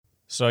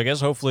So I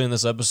guess hopefully in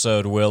this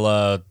episode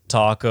we'll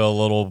talk a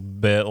little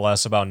bit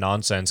less about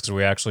nonsense because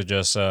we actually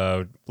just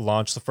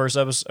launched the first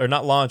episode, or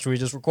not launched, we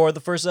just recorded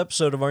the first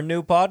episode of our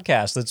new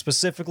podcast that's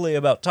specifically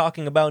about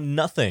talking about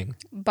nothing.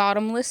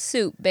 Bottomless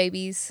soup,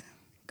 babies.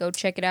 Go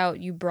check it out,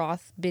 you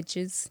broth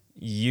bitches.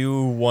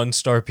 You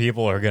one-star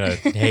people are going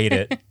to hate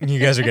it. You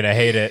guys are going to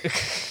hate it.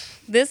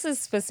 This is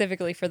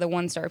specifically for the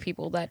one-star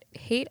people that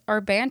hate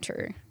our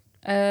banter.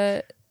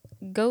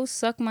 Go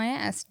suck my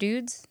ass,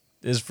 dudes.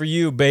 This is for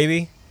you,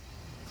 baby.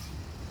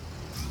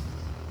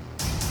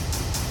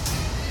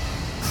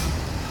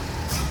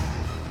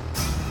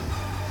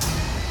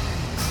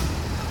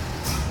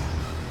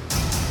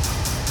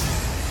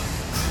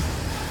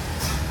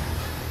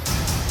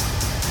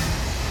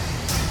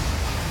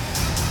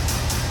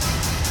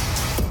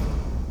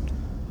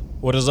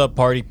 What is up,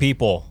 party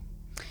people?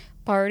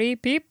 Party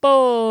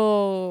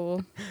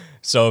people.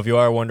 So if you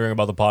are wondering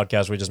about the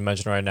podcast we just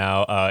mentioned right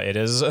now, it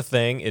is a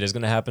thing. It is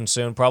going to happen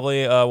soon.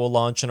 Probably will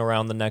launch in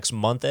around the next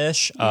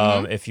month-ish.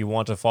 If you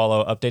want to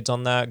follow updates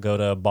on that, go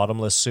to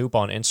Bottomless Soup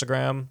on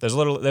Instagram. There's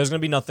going to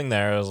be nothing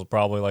there. There's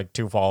probably like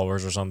 2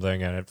 followers or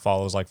something, and it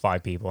follows like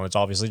 5 people, and it's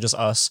obviously just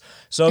us.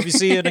 So if you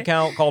see an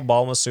account called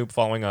Bottomless Soup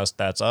following us,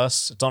 that's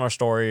us. It's on our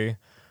story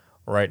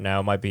right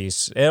now.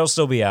 It'll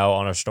still be out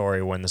on our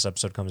story when this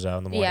episode comes out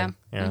in the morning.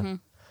 Yeah. Mm-hmm.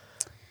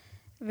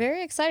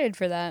 Very excited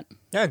for that.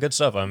 Yeah, good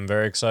stuff. I'm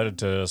very excited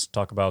to just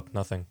talk about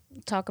nothing.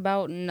 Talk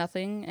about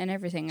nothing and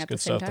everything at the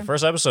same time. The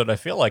first episode, I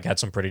feel like, had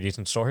some pretty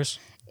decent stories.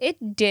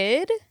 It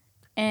did,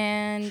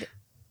 and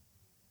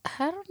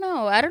I don't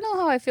know. I don't know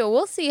how I feel.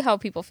 We'll see how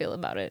people feel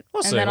about it.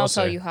 I'll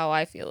tell you how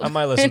I feel. I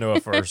might listen to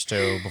it first,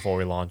 too, before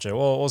we launch it.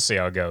 We'll see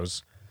how it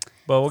goes.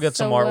 But we'll get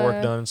some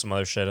artwork done, some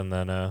other shit, and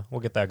then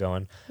we'll get that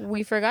going.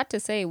 We forgot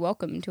to say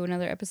welcome to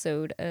another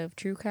episode of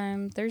True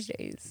Crime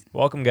Thursdays.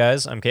 Welcome,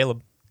 guys. I'm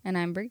Caleb. And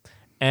I'm Brie.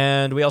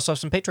 And we also have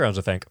some Patreons,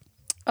 I think.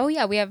 Oh,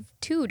 yeah. We have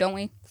 2, don't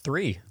we?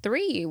 3.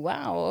 3.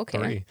 Wow.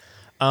 Okay.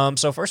 3.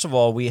 So first of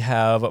all, we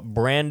have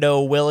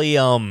Brando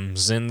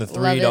Williams in the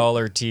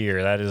 $3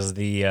 tier. That is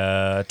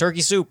the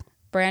turkey soup.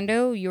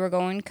 Brando, you are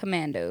going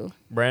commando.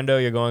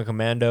 Brando, you're going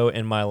commando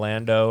in my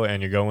Lando,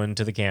 and you're going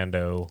to the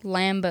Cando.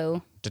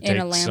 Lambo.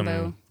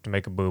 To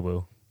make a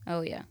boo-boo.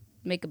 Oh, yeah.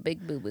 Make a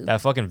big boo-boo.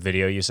 That fucking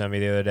video you sent me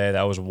the other day,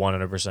 that was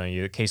 100%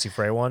 you. The Casey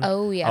Frey one.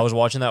 Oh, yeah. I was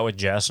watching that with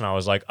Jess, and I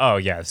was like, oh,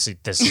 yeah, see,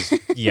 this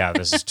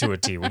is to a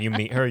T. When you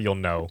meet her, you'll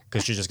know,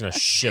 because she's just going to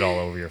shit all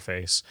over your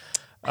face.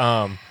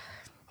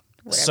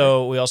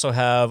 So we also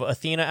have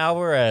Athena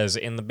Alvarez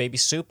in the baby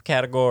soup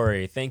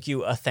category. Thank you,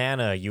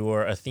 Athana. You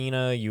are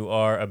Athena. You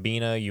are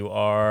Abina. You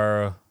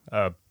are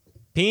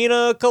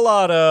Pina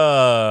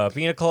Colada.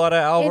 Pina Colada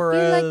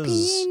Alvarez. If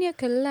you like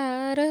pina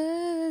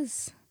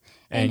coladas.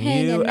 And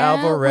you,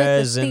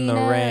 Alvarez in the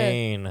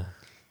rain.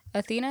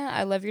 Athena,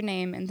 I love your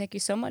name, and thank you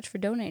so much for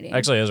donating.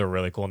 Actually, it is a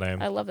really cool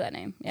name. I love that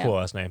name. Yeah.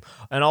 Cool-ass name.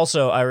 And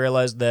also, I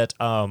realized that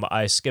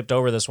I skipped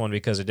over this one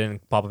because it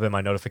didn't pop up in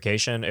my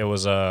notification. It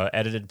was a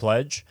edited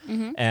pledge.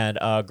 Mm-hmm.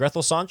 And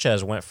Grethel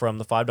Sanchez went from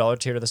the $5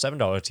 tier to the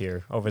 $7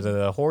 tier over to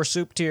the horse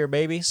soup tier,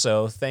 baby.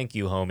 So thank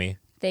you, homie.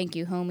 Thank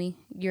you, homie.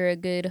 You're a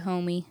good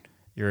homie.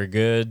 You're a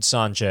good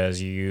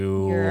Sanchez.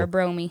 You're a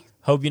bromie.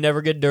 Hope you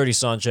never get dirty,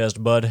 Sanchez,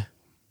 bud.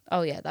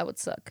 Oh, yeah, that would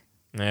suck.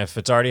 If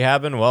it's already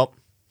happened, well,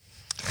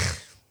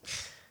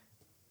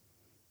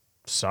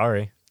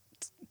 sorry.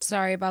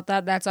 Sorry about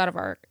that. That's out of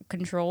our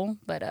control,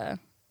 but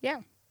yeah.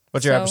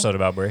 What's your episode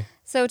about, Brie?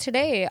 So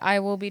today I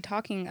will be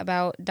talking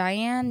about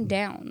Diane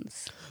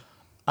Downs.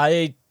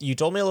 You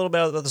told me a little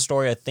bit about the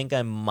story. I think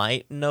I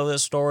might know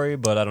this story,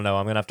 but I don't know.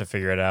 I'm going to have to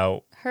figure it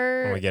out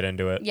when we get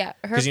into it. Yeah.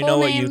 Because you know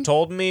what? You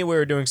told me we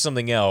were doing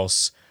something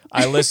else.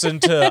 I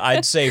listened to,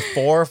 I'd say,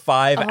 4 or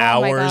 5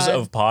 hours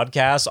of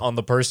podcasts on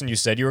the person you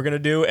said you were going to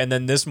do. And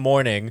then this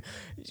morning,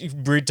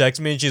 Brie texted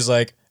me and she's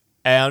like,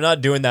 hey, I'm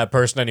not doing that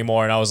person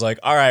anymore. And I was like,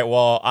 all right,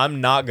 well,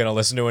 I'm not going to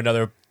listen to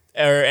another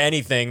or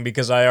anything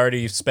because I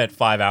already spent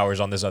 5 hours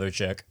on this other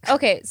chick.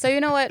 Okay, so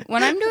you know what?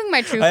 When I'm doing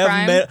my true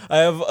crime... I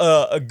have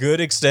a good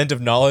extent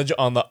of knowledge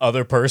on the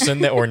other person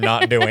that we're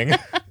not doing.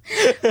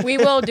 We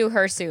will do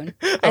her soon.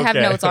 I have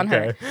notes on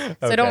her.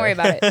 So don't worry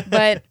about it.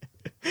 But...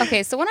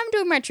 Okay, so when I'm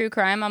doing my true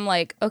crime, I'm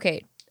like,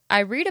 okay, I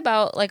read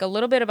about, like, a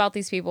little bit about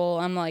these people.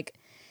 I'm like,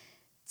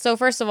 so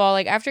first of all,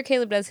 like, after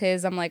Caleb does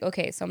his, I'm like,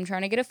 okay, so I'm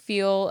trying to get a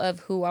feel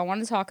of who I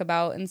want to talk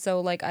about. And so,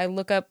 like, I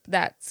look up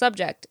that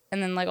subject,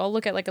 and then, like, I'll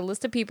look at, like, a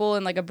list of people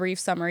and, like, a brief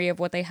summary of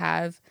what they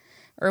have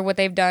or what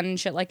they've done and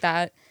shit like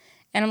that.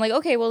 And I'm like,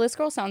 okay, well, this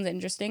girl sounds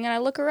interesting. And I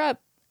look her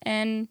up,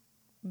 and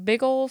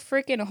big ol'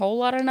 freaking whole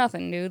lot of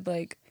nothing, dude.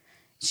 Like,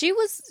 she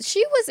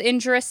was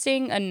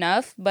interesting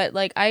enough, but,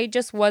 like, I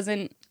just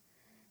wasn't...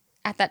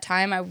 At that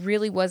time, I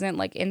really wasn't,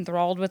 like,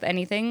 enthralled with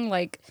anything.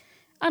 Like,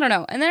 I don't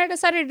know. And then I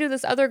decided to do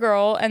this other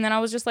girl, and then I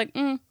was just like,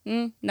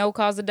 no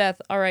cause of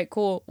death. All right,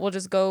 cool. We'll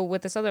just go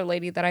with this other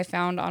lady that I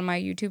found on my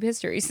YouTube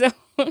history. So,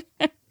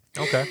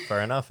 okay,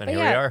 fair enough. And here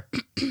we are.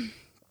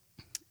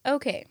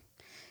 Okay.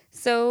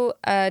 So,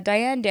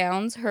 Diane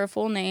Downs, her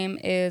full name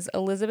is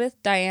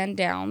Elizabeth Diane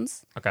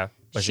Downs. Okay.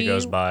 But she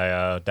goes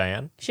by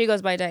Diane? She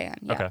goes by Diane,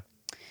 yeah. Okay.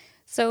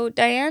 So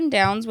Diane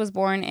Downs was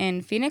born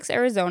in Phoenix,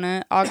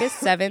 Arizona, August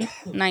 7th,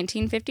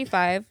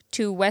 1955,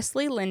 to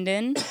Wesley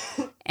Linden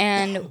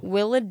and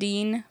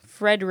Willadine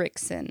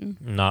Fredrickson.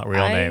 Not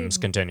real names.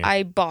 Continue.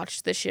 I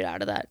botched the shit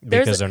out of that.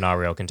 Because they're not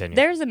real. Continue.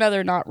 There's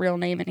another not real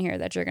name in here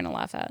that you're going to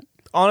laugh at.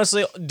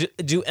 Honestly,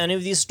 do any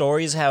of these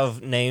stories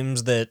have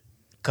names that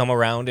come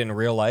around in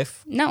real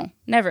life? No,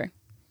 never.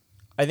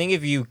 I think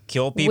if you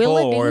kill people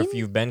or if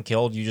you've been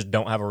killed, you just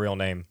don't have a real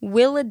name.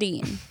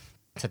 Willadine.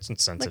 That's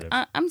insensitive.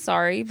 I'm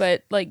sorry,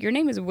 but like your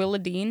name is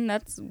Willadine.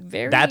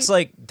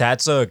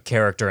 That's a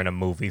character in a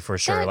movie for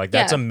sure.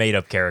 That's a made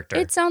up character.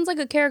 It sounds like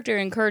a character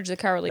in Courage the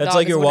Cowardly Dog. That's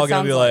like you're walking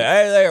and be like,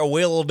 "Hey there,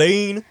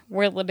 Willadine."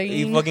 Willadine. Are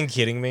you fucking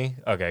kidding me?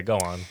 Okay, go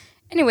on.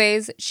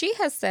 Anyways, she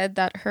has said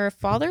that her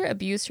father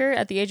abused her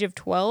at the age of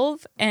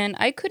 12, and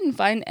I couldn't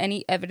find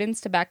any evidence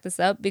to back this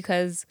up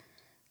because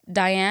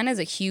Diane is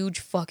a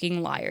huge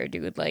fucking liar,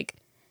 dude. Like,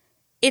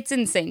 it's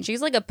insane.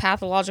 She's like a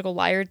pathological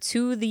liar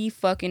to the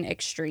fucking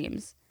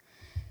extremes.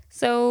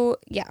 So,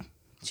 yeah.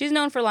 She's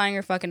known for lying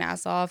her fucking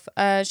ass off.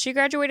 She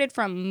graduated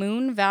from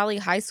Moon Valley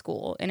High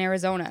School in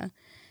Arizona,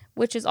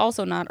 which is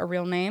also not a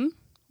real name,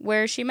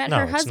 where she met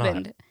her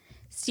husband,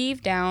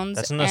 Steve Downs.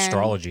 That's an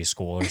astrology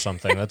school or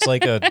something. That's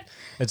like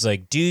it's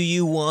like, do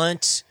you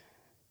want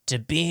to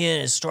be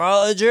an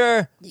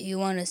astrologer? Do you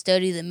want to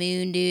study the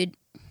moon, dude?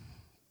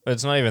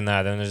 It's not even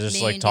that. Then they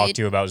just talk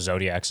to you about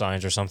zodiac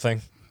signs or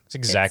something. It's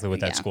exactly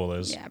what that school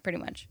is. Yeah, pretty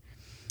much.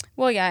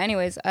 Well, yeah,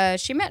 anyways,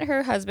 she met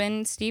her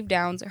husband, Steve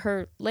Downs,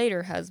 her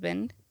later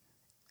husband,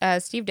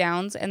 Steve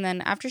Downs, and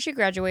then after she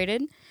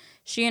graduated,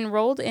 she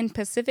enrolled in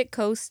Pacific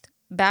Coast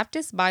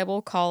Baptist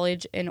Bible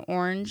College in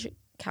Orange,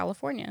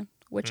 California,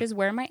 which is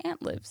where my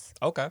aunt lives.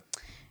 Okay.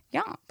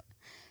 Yeah.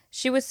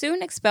 She was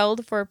soon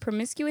expelled for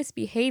promiscuous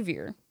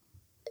behavior.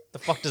 The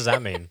fuck does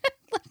that mean?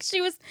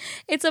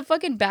 It's a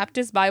fucking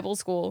Baptist Bible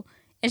school.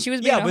 And she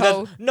was being a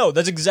hoe.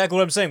 That's exactly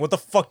what I'm saying. What the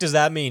fuck does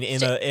that mean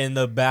in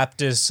the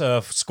Baptist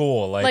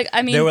school?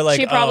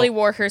 She probably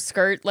wore her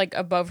skirt like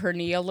above her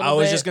knee a little bit. I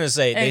was just gonna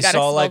say they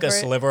saw like a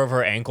sliver of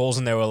her ankles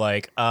and they were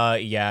like,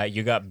 yeah,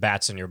 you got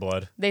bats in your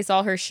blood. They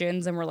saw her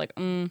shins and were like,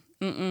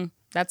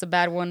 that's a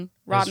bad one.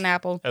 Rotten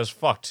apple. It was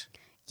fucked.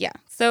 Yeah.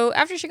 So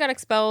after she got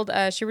expelled,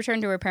 she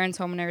returned to her parents'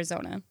 home in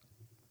Arizona.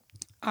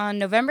 On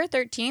November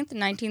 13th,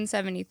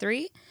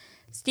 1973,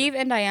 Steve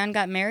and Diane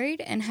got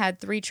married and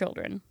had 3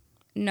 children.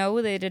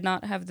 No, they did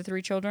not have the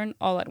 3 children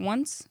all at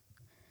once.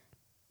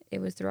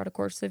 It was throughout a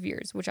course of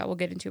years, which I will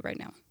get into right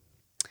now.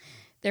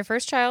 Their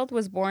first child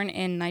was born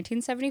in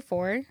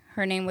 1974.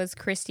 Her name was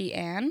Christy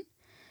Ann.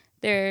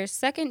 Their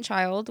second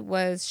child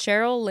was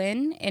Cheryl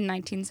Lynn in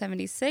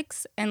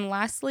 1976. And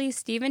lastly,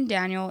 Stephen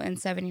Daniel in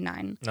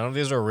 79. None of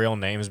these are real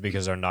names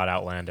because they're not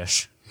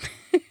outlandish.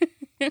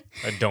 I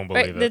don't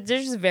believe it. They're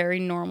just very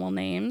normal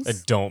names. I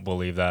don't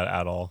believe that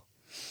at all.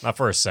 Not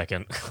for a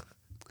second.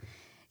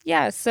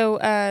 Yeah, so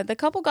the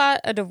couple got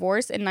a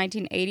divorce in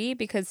 1980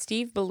 because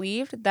Steve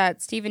believed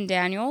that Stephen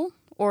Daniel,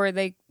 or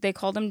they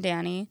called him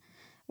Danny,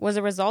 was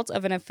a result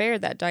of an affair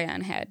that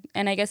Diane had.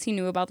 And I guess he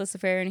knew about this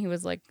affair and he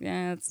was like,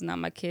 it's not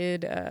my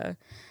kid.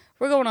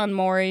 We're going on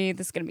Maury.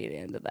 This is going to be the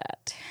end of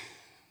that.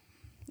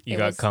 You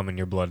got cum in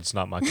your blood. It's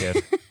not my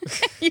kid.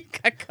 You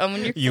got cum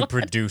in your blood. You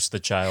produced the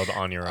child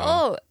on your own.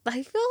 Oh,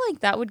 I feel like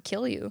that would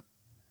kill you.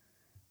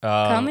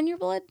 Cum in your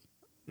blood?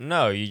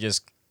 No, you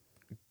just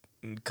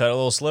cut a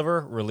little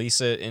sliver,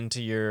 release it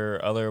into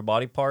your other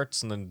body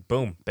parts, and then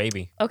boom,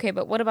 baby. Okay,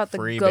 but what about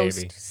the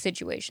ghost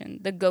situation?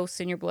 The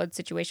ghosts in your blood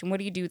situation. What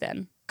do you do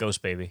then?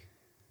 Ghost baby.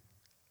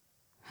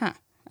 Huh.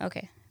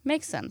 Okay.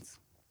 Makes sense.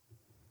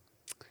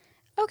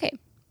 Okay.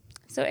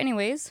 So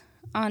anyways,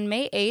 on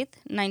May 8th,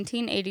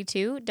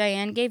 1982,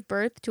 Diane gave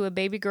birth to a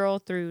baby girl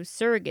through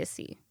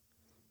surrogacy.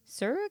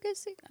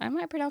 Surrogacy? Am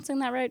I pronouncing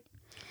that right?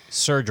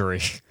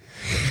 Surgery.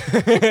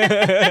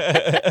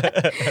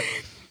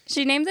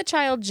 She named the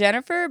child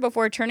Jennifer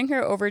before turning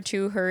her over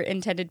to her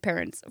intended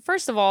parents.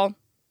 First of all...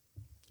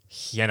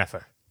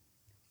 Jennifer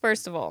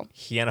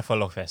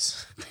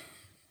Lopez.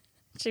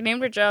 She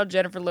named her child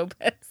Jennifer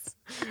Lopez.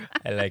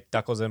 I like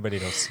tacos and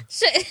burritos.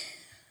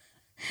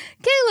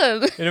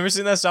 Caleb! You never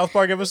seen that South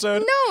Park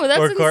episode? No,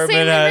 that's insanely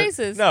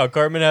racist. No,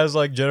 Cartman has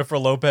like Jennifer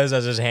Lopez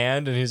as his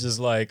hand, and he's just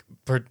like,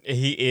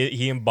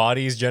 he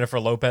embodies Jennifer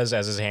Lopez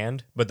as his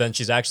hand, but then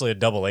she's actually a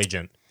double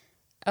agent.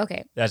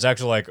 Okay. That's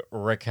actually like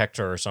Rick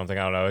Hector or something.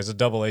 I don't know. He's a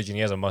double agent.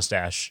 He has a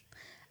mustache.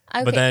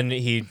 Okay. But then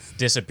he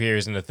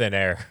disappears into thin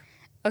air.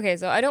 Okay,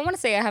 so I don't want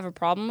to say I have a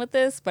problem with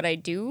this, but I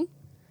do.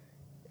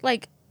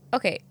 Like,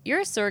 okay,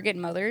 you're a surrogate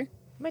mother.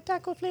 My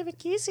taco flavored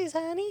kisses,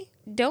 honey.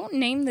 Don't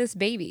name this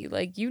baby.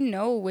 Like, you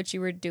know what you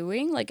were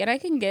doing. Like, and I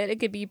can get it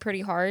could be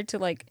pretty hard to,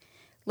 like,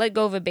 let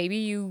go of a baby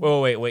you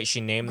Wait.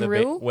 She named the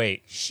baby.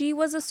 Wait. She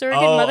was a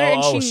surrogate mother,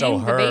 and she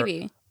named the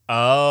baby.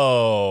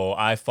 Oh,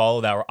 I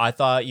follow that. I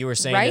thought you were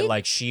saying that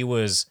like she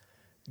was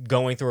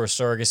going through a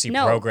surrogacy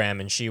program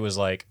and she was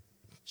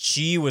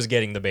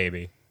getting the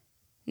baby.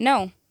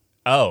 No.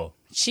 Oh.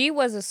 She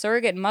was a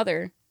surrogate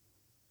mother.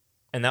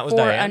 And that was for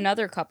Diane?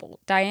 Another couple.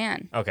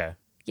 Diane. Okay.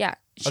 Yeah.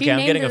 I'm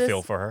getting a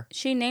feel for her.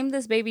 She named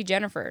this baby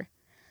Jennifer.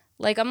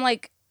 Like, I'm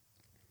like,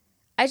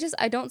 I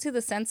don't see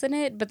the sense in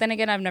it. But then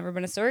again, I've never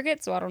been a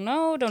surrogate, so I don't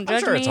know. Don't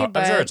judge me. I'm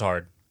sure it's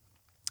hard.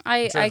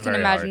 I can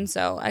imagine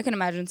so. I can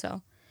imagine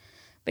so.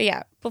 But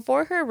yeah,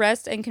 before her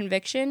arrest and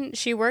conviction,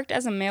 she worked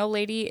as a mail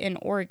lady in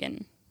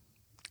Oregon.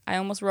 I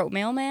almost wrote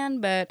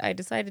mailman, but I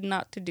decided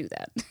not to do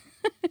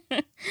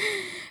that.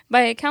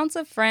 By accounts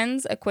of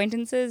friends,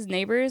 acquaintances,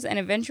 neighbors, and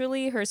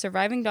eventually her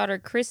surviving daughter,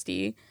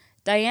 Christy,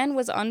 Diane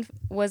was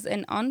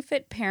an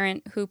unfit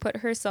parent who put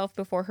herself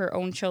before her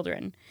own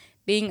children,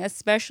 being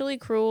especially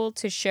cruel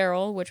to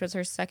Cheryl, which was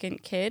her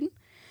second kid,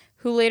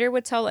 who later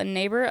would tell a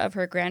neighbor of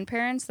her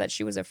grandparents that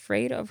she was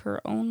afraid of her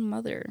own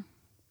mother.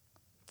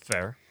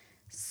 Fair.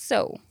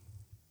 So,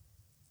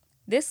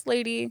 this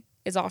lady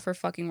is off her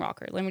fucking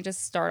rocker. Let me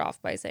just start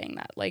off by saying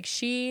that. Like,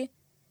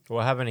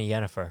 What happened to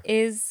Yennefer?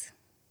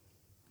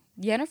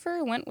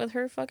 Yennefer went with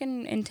her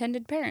fucking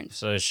intended parents.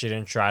 So she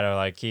didn't try to,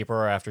 like, keep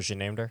her after she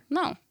named her?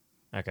 No.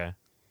 Okay.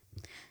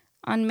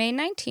 On May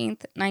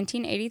 19th,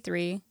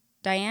 1983,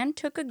 Diane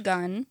took a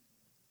gun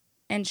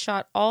and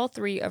shot all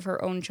 3 of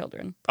her own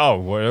children. Oh,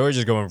 we're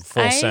just going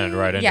full send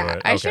right into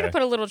it. I should have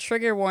put a little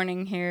trigger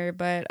warning here,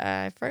 but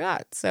I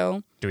forgot.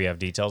 So, do we have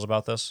details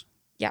about this?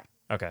 Yeah.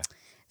 Okay.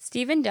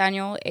 Stephen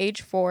Daniel,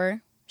 age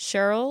 4,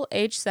 Cheryl,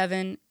 age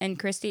 7, and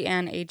Christy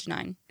Ann, age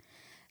 9.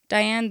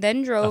 Diane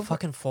then drove... A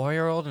fucking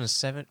 4-year-old and a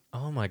 7...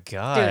 Oh, my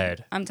God.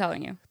 Dude, I'm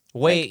telling you.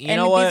 Wait, you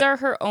know what? These are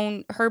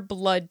her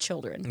blood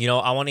children. You know,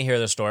 I want to hear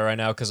the story right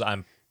now because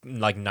I'm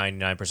like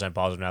 99%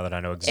 positive now that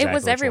I know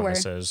exactly which one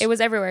this is. It was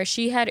everywhere.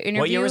 She had interviews.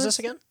 What year was this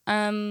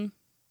again?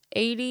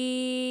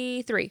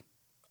 83.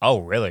 Oh,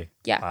 really?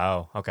 Yeah.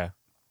 Wow, okay.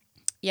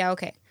 Yeah,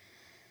 okay.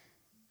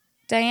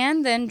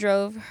 Diane then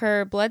drove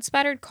her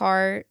blood-spattered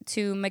car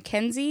to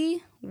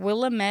Mackenzie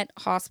Willamette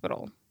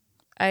Hospital.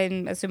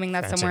 I'm assuming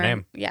that's Fancy somewhere.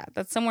 Name. Yeah,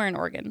 that's somewhere in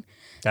Oregon.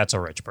 That's a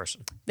rich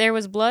person. There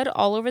was blood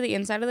all over the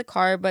inside of the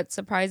car, but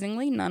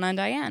surprisingly, none on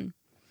Diane.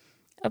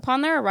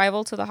 Upon their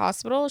arrival to the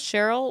hospital,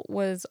 Cheryl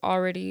was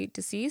already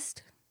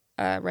deceased.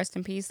 Rest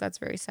in peace. That's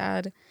very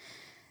sad.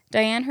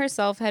 Diane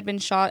herself had been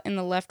shot in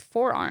the left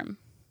forearm.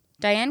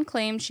 Diane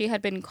claimed she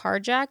had been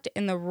carjacked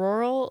in the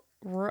rural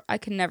I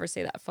can never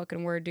say that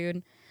fucking word,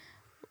 dude.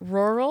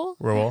 Rural.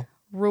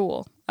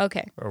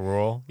 Okay. Or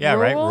rural. Yeah,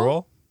 right?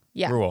 Rural?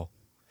 Yeah. Rural.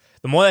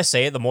 The more I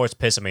say it, the more it's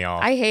pissing me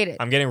off. I hate it.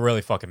 I'm getting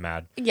really fucking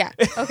mad. Yeah.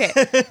 Okay.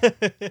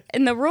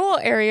 In the rural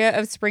area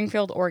of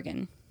Springfield,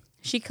 Oregon,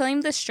 she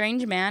claimed the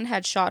strange man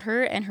had shot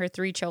her and her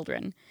 3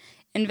 children.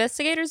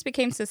 Investigators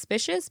became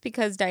suspicious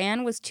because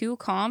Diane was too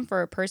calm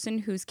for a person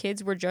whose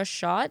kids were just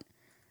shot,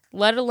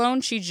 let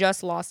alone she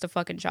just lost a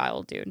fucking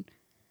child, dude.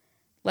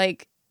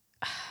 Like,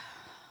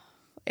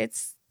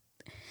 it's...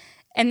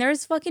 And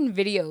there's fucking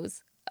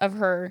videos of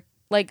her,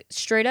 like,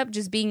 straight up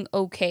just being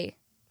okay.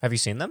 Have you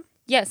seen them?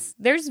 Yes,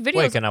 there's videos.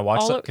 Wait, can I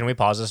watch them? Can we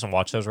pause this and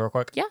watch those real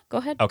quick? Yeah, go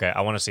ahead. Okay,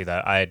 I want to see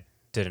that. I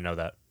didn't know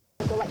that.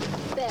 Go like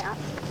that.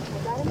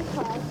 I got in the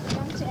car,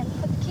 jumped in,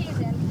 put the keys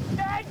in.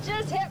 I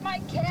just hit my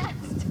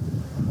cast.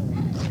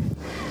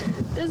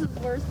 This is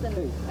worse than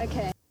me.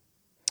 Okay.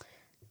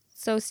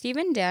 So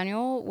Stephen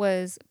Daniel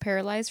was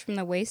paralyzed from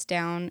the waist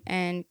down,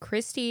 and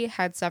Christy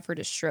had suffered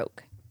a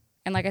stroke.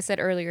 And like I said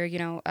earlier, you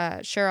know,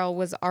 Cheryl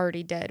was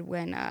already dead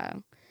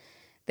when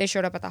they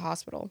showed up at the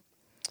hospital.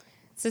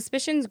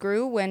 Suspicions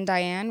grew when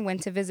Diane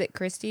went to visit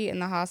Christy in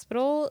the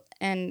hospital,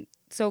 and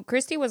so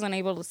Christy was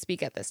unable to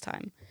speak at this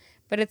time.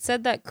 But it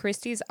said that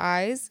Christy's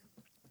eyes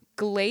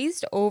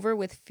glazed over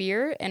with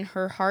fear and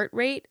her heart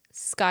rate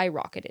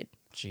skyrocketed.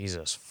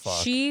 Jesus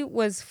fuck. She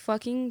was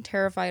fucking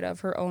terrified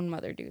of her own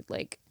mother, dude.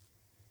 Like,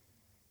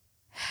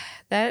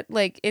 that,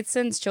 like, it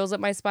sends chills up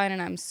my spine,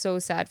 and I'm so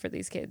sad for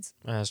these kids.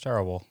 That's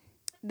terrible.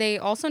 They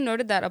also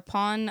noted that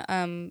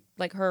upon,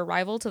 like, her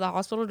arrival to the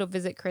hospital to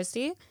visit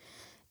Christy,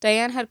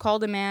 Diane had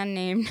called a man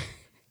named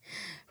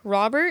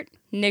Robert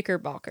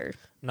Knickerbocker.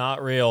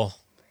 Not real.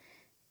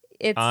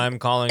 I'm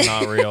calling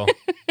not real.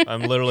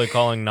 I'm literally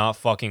calling not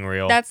fucking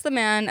real. That's the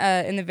man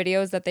in the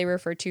videos that they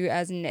refer to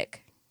as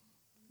Nick.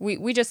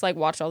 We just, like,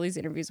 watched all these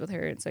interviews with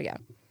her, and so, yeah.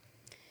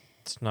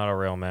 It's not a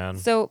real man.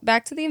 So,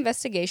 back to the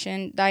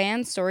investigation,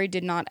 Diane's story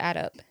did not add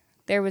up.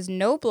 There was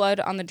no blood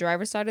on the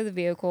driver's side of the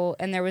vehicle,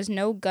 and there was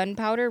no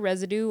gunpowder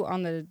residue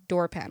on the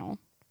door panel.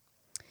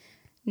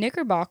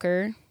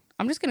 Knickerbocker...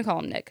 I'm just going to call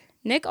him Nick.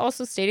 Nick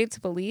also stated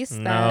to police that...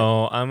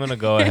 No, I'm going to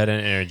go ahead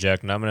and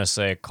interject, and I'm going to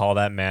say call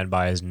that man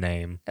by his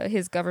name.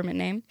 His government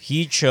name?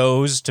 He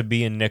chose to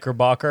be a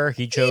Knickerbocker.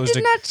 He did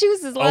not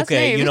choose his last name.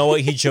 Okay, you know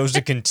what? He chose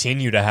to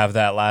continue to have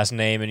that last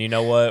name, and you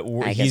know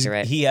what? I guess you're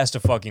right. He has to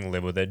fucking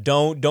live with it.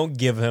 Don't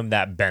give him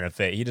that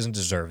benefit. He doesn't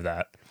deserve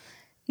that.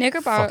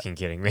 Fucking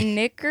kidding me.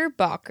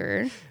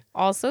 Knickerbocker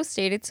also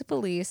stated to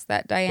police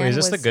that Diane is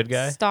this was the good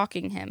guy?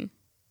 stalking him.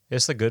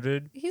 Is the good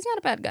dude? He's not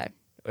a bad guy.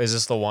 Is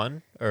this the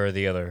one or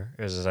the other?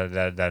 Is this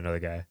that another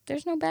guy?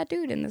 There's no bad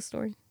dude in this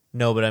story.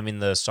 No, but I mean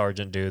the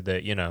sergeant dude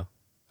that, you know.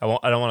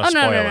 I don't want to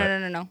spoil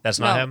it. No. That's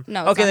not him?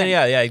 No. Okay, then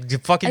yeah. You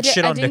fucking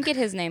shit on I didn't get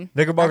his name.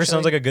 Knickerbocker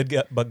sounds like a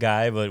good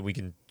guy, but we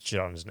can shit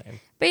on his name.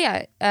 But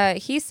yeah,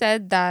 he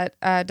said that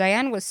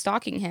Diane was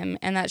stalking him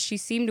and that she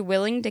seemed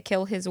willing to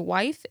kill his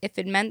wife if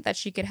it meant that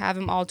she could have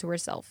him all to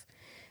herself.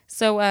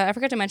 So I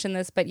forgot to mention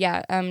this, but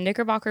yeah,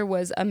 Knickerbocker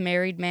was a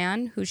married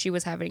man who she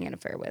was having an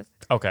affair with.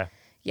 Okay.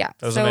 Yeah.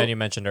 That was the man you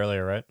mentioned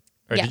earlier, right?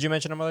 Or did you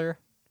mention him earlier?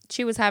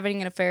 She was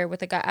having an affair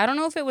with a guy. I don't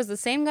know if it was the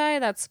same guy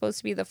that's supposed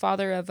to be the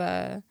father of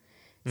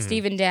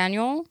Stephen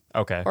Daniel.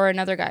 Okay. Or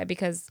another guy,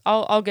 because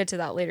I'll get to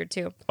that later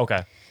too.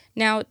 Okay.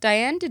 Now,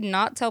 Diane did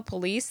not tell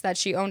police that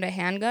she owned a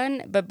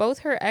handgun, but both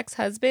her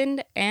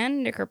ex-husband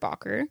and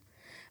Knickerbocker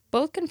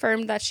both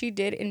confirmed that she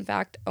did in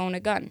fact own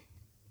a gun.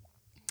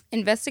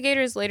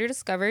 Investigators later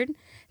discovered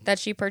that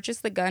she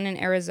purchased the gun in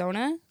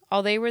Arizona,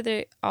 although they were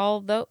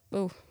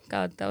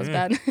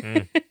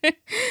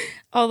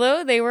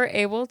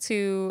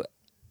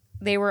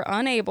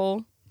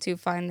unable to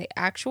find the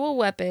actual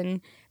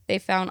weapon. They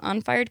found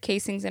unfired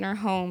casings in her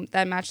home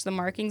that matched the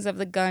markings of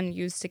the gun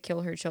used to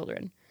kill her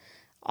children.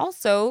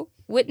 Also,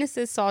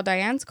 witnesses saw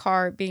Diane's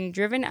car being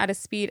driven at a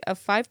speed of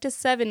 5 to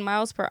 7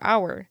 miles per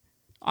hour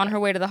on her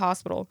way to the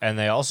hospital. And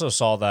they also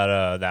saw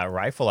that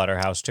rifle at her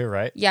house too,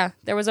 right? Yeah,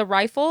 there was a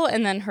rifle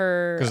and then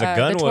her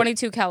the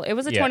 22 caliber. It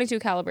was a 22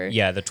 caliber.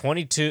 Yeah,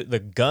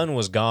 the gun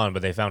was gone,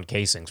 but they found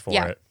casings for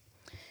it.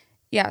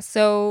 Yeah,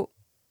 so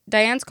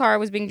Diane's car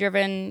was being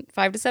driven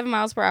 5 to 7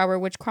 miles per hour,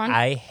 which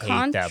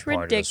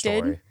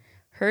contradicted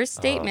her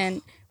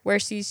statement where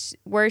she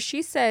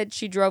said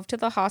she drove to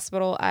the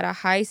hospital at a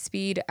high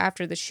speed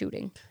after the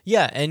shooting.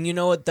 Yeah, and you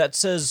know what that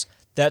says?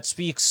 That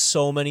speaks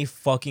so many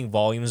fucking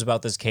volumes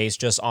about this case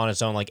just on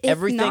its own. Like,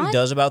 everything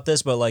does about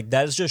this, but, like,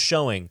 that is just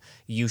showing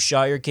you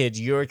shot your kids.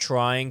 You're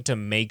trying to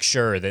make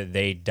sure that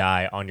they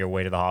die on your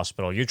way to the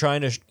hospital. You're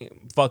trying to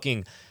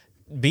fucking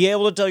be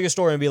able to tell your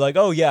story and be like,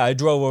 oh, yeah, I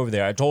drove over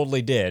there. I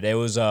totally did. It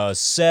was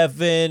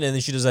 7, and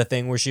then she does that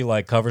thing where she,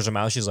 like, covers her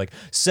mouth. She's like,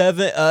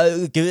 7,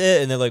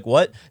 and they're like,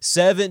 what?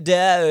 7,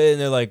 Dad? And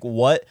they're like,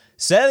 what?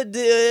 7,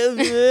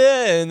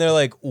 and they're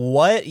like,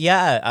 what?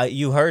 Yeah,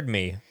 you heard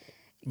me.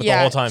 But the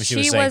whole time she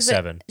was saying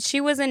 7. She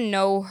was in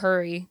no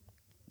hurry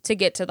to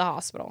get to the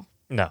hospital.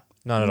 No,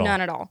 not at all. None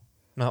at all.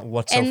 Not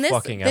whatsoever. And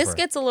this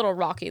gets a little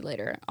rocky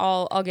later.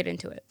 I'll get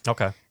into it.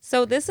 Okay.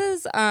 So this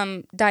is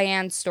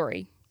Diane's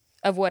story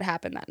of what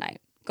happened that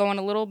night. Going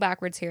a little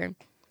backwards here.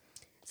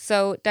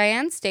 So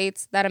Diane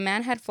states that a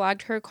man had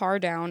flagged her car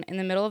down in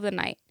the middle of the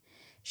night.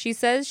 She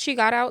says she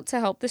got out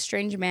to help the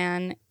strange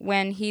man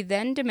when he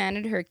then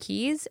demanded her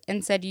keys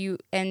and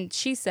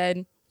she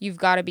said, "You've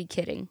got to be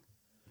kidding."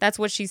 That's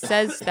what she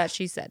says that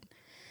she said.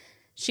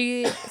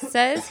 She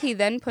says he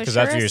then pushed her aside. Because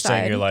that's what you're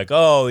saying. You're like,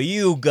 oh,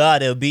 you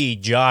gotta be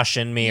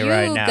joshing me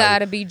right now. You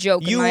gotta be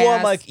joking my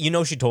ass. You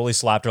know she totally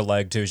slapped her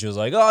leg too. She was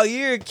like, oh,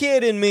 you're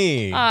kidding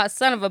me.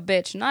 Son of a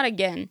bitch. Not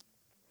again.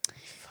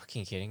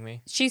 Fucking kidding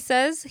me? She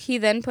says he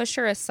then pushed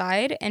her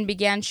aside and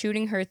began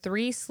shooting her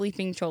 3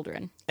 sleeping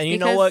children. And you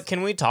know what?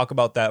 Can we talk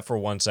about that for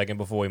 1 second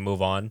before we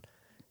move on?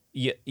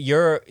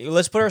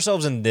 Let's put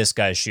ourselves in this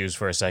guy's shoes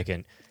for a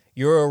second.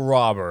 You're a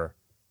robber.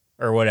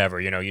 Or whatever,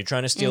 you're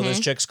trying to steal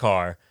this chick's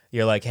car.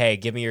 You're like, hey,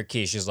 give me your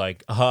key. She's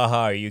like,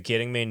 haha, are you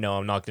kidding me? No,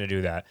 I'm not going to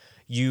do that.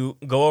 You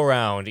go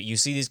around, you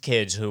see these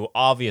kids who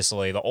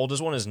obviously, the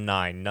oldest one is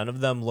 9. None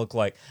of them look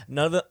like,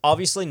 none of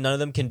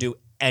them can do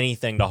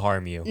anything to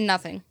harm you.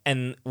 Nothing.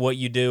 And what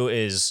you do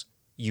is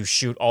you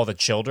shoot all the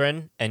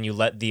children and you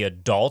let the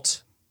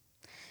adult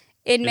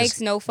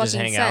makes no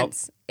fucking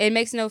sense. It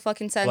makes no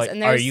fucking sense. Like,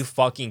 and are you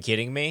fucking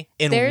kidding me?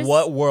 In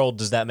what world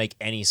does that make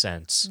any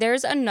sense?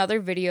 There's another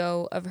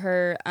video of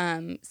her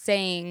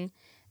saying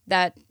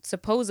that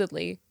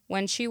supposedly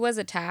when she was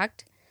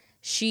attacked,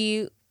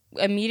 she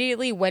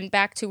immediately went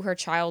back to her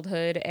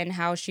childhood and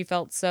how she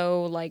felt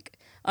so like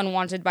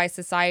unwanted by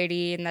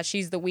society and that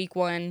she's the weak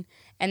one.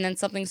 And then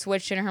something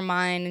switched in her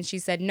mind and she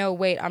said, no,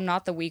 wait, I'm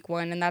not the weak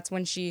one. And that's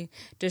when she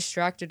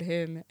distracted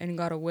him and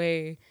got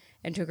away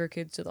and took her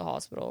kids to the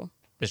hospital.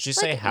 Did she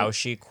say how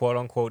she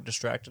quote-unquote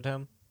distracted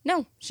him?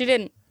 No, she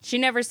didn't. She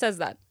never says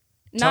that.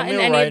 Not in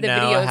any of the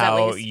videos, at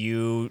least. How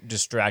you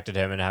distracted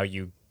him and how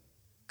you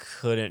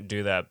couldn't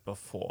do that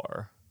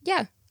before.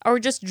 Yeah, or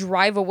just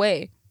drive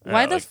away.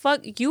 Why the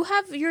fuck? You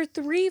have your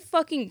 3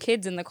 fucking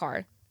kids in the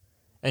car.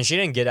 And she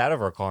didn't get out of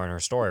her car in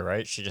her story,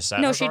 right? She just sat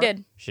in her car? No, she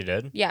did. She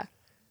did? Yeah.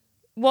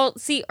 Well,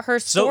 see, her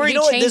story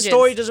changes. What? This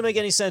story doesn't make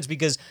any sense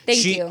because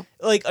Thank you.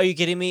 Like, are you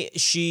kidding me?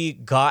 She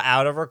got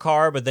out of her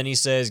car, but then he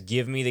says,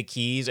 give me the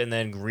keys, and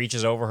then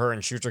reaches over her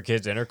and shoots her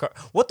kids in her car.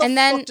 What the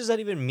fuck does that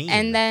even mean?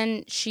 And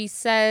then she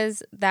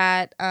says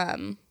that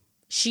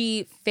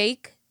she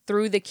fake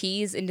threw the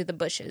keys into the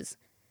bushes.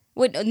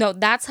 Wait, no,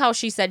 that's how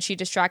she said she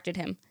distracted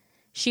him.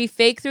 She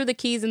fake threw the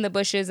keys in the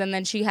bushes, and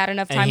then she had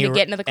enough time to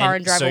get into the car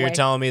and drive away. So you're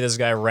telling me this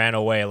guy ran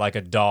away like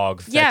a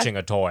dog fetching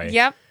a toy?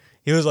 Yep.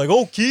 He was like,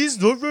 oh, keys?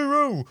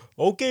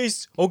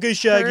 Okay,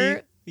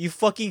 Shaggy. You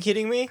fucking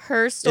kidding me?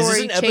 Her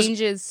story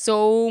changes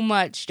so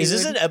much, dude. Is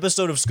this an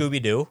episode of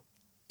Scooby-Doo?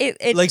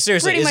 It like,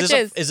 seriously,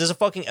 is this a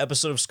fucking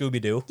episode of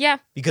Scooby-Doo? Yeah.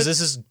 Because this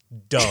is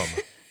dumb.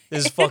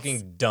 This is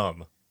fucking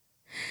dumb.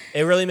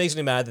 It really makes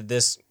me mad that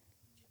this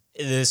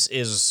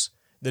is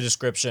the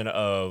description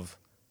of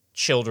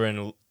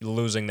children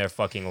losing their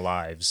fucking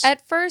lives.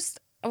 At first,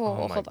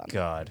 oh my hold on.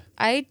 God.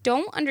 I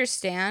don't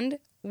understand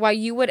why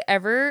you would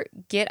ever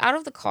get out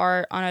of the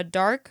car on a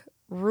dark,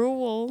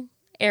 rural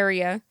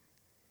area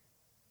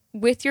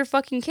with your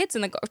fucking kids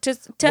in the car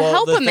just to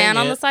help a man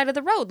on the side of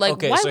the road. Like,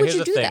 okay, why so would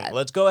you do that?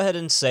 Let's go ahead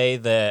and say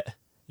that,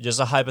 just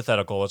a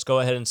hypothetical, let's go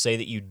ahead and say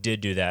that you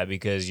did do that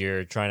because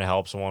you're trying to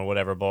help someone,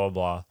 whatever, blah, blah,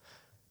 blah.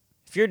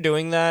 If you're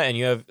doing that and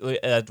you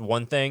have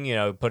one thing, you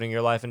know, putting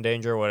your life in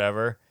danger or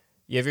whatever,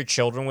 you have your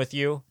children with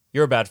you,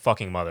 you're a bad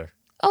fucking mother.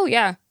 Oh,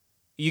 yeah.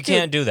 You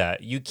can't do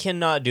that. You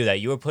cannot do that.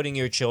 You are putting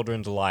your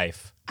children's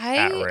life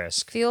at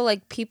risk. I feel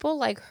like people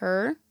like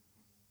her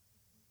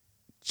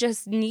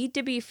just need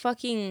to be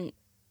fucking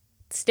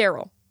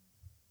sterile.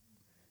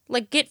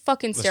 Like, get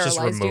fucking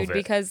sterilized, dude.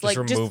 Because, like,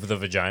 just remove the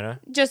vagina?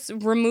 Just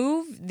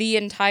remove the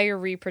entire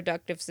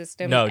reproductive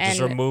system. No, just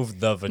remove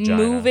the vagina.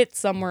 Move it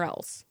somewhere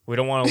else. We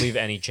don't want to leave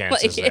any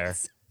chances there.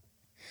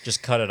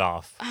 Just cut it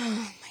off.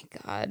 Oh, my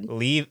God.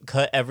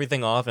 Cut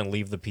everything off and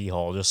leave the pee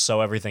hole. Just sew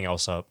everything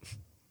else up.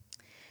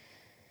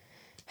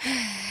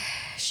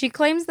 She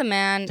claims the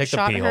man Take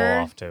shot the pee her.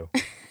 hole off, too.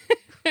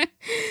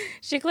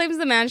 She claims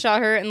the man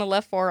shot her in the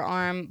left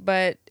forearm,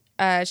 but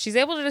she's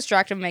able to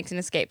distract him and makes an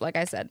escape, like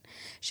I said.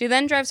 She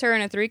then drives her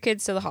and her 3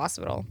 kids to the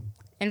hospital.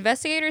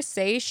 Investigators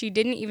say she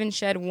didn't even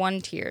shed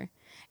one tear.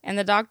 And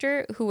the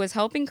doctor who was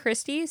helping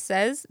Christy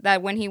says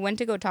that when he went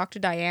to go talk to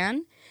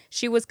Diane,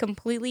 she was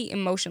completely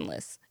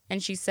emotionless.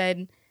 And she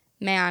said,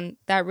 "Man,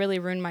 that really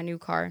ruined my new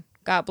car.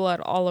 Got blood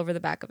all over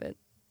the back of it."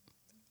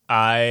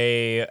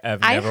 I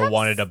have never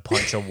wanted to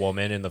punch a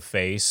woman in the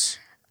face.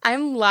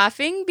 I'm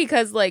laughing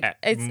because, like,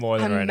 more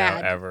than I'm right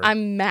mad. now, ever.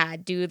 I'm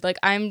mad, dude. Like,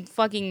 I'm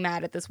fucking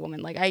mad at this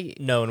woman. Like,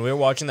 No, when we were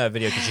watching that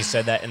video, because she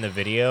said that in the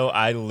video,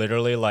 I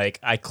literally, like,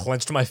 I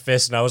clenched my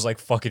fist and I was, like,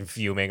 fucking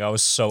fuming. I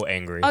was so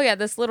angry. Oh, yeah,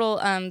 this little,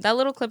 that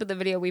little clip of the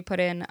video we put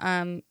in,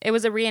 it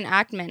was a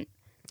reenactment.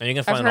 And you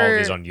can find all of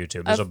these on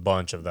YouTube. There's a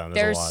bunch of them.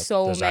 There's a lot.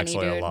 So There's many,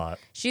 actually dude. a lot.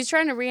 She's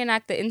trying to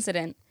reenact the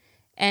incident,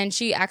 and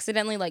she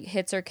accidentally, like,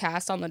 hits her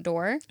cast on the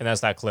door. And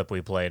that's that clip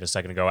we played a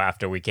second ago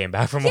after we came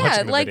back from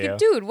watching the video. Yeah, like,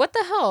 dude, what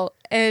the hell?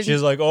 And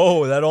she's like,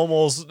 oh, that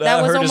was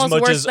hurt almost as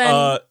much worse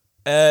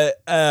as,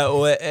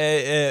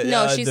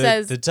 No, she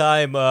says... The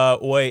time,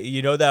 wait,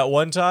 you know that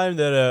one time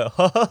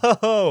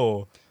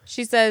that,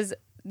 She says,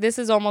 this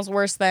is almost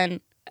worse than,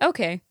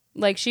 okay.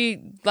 Like,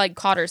 she, like,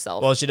 caught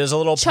herself. Well, she does a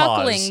little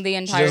chuckling pause. The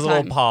entire time. She does a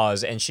little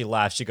pause, and she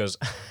laughs. She goes,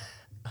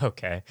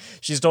 okay.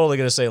 She's totally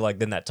going to say, like,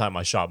 then that time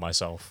I shot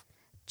myself.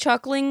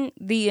 Chuckling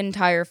the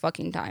entire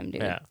fucking time,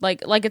 dude. Yeah.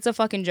 Like it's a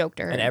fucking joke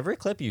to her. And every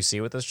clip you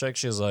see with this chick,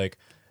 she's like...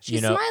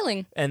 She's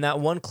smiling. And that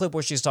one clip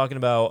where she's talking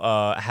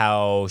about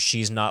how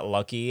she's not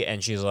lucky,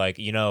 and she's like,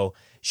 you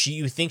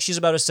think she's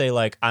about to say,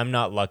 like, I'm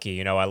not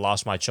lucky, I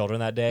lost my children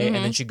that day, and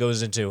then she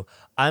goes into,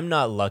 I'm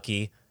not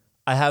lucky,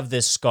 I have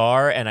this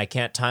scar, and I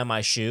can't tie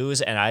my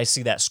shoes, and I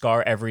see that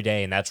scar every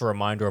day, and that's a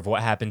reminder of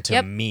what happened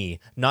to me.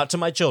 Not to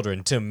my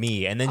children, to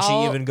me. And then she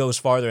even goes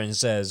farther and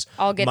says,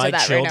 I'll get my to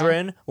that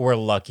children right now. were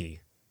lucky.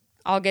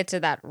 I'll get to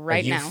that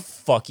right now. Are you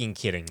fucking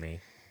kidding me?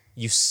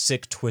 You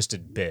sick,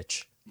 twisted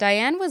bitch.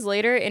 Diane was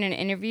later in an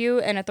interview,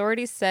 and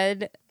authorities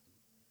said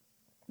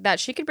that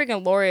she could bring a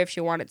lawyer if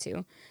she wanted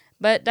to.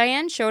 But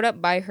Diane showed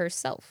up by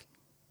herself.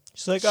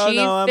 She's like, oh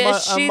no,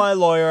 I'm my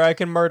lawyer. I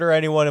can murder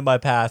anyone in my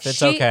path.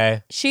 It's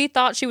okay. She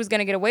thought she was going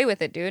to get away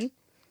with it, dude.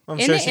 I'm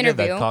sure she did,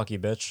 that cocky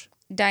bitch.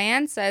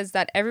 Diane says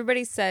that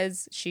everybody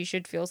says she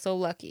should feel so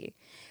lucky.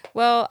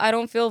 Well, I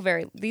don't feel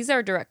very... These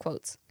are direct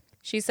quotes.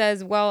 She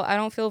says, well, I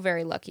don't feel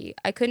very lucky.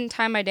 I couldn't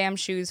tie my damn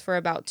shoes for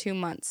about 2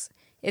 months.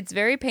 It's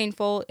very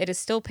painful. It is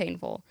still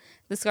painful.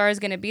 The scar is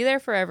going to be there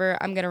forever.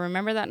 I'm going to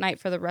remember that night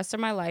for the rest of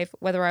my life,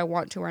 whether I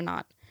want to or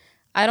not.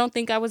 I don't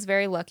think I was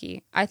very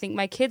lucky. I think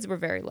my kids were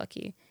very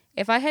lucky.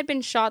 If I had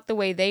been shot the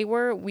way they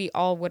were, we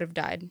all would have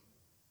died.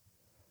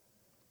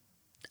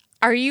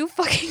 Are you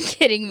fucking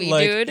kidding me,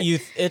 dude?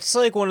 It's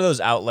like one of those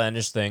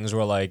outlandish things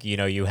where, like,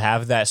 you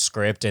have that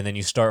script and then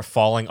you start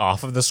falling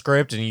off of the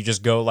script and you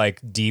just go, like,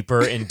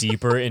 deeper and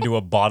deeper into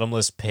a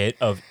bottomless pit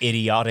of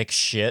idiotic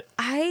shit.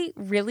 I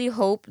really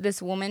hope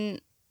this woman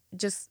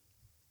just...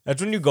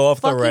 That's when you go off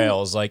the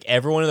rails. Like,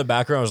 everyone in the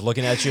background was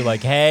looking at you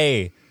like,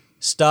 hey,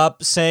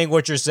 stop saying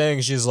what you're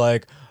saying. She's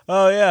like,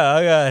 oh, yeah,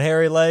 I got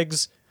hairy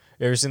legs.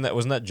 You ever seen that?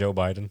 Wasn't that Joe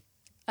Biden?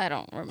 I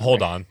don't remember.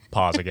 Hold on.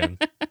 Pause again.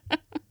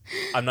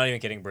 I'm not even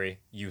kidding, Bree.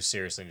 You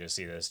seriously need to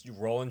see this.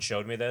 Roland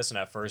showed me this, and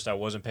at first I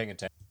wasn't paying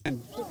attention.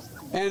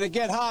 And to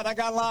get hot, I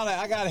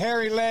got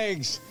hairy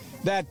legs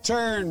that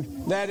turn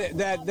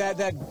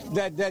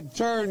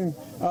turn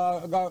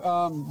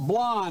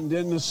blonde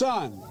in the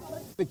sun.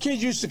 The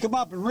kids used to come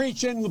up and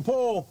reach in the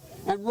pool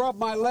and rub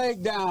my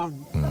leg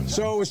down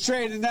so it was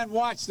straight, and then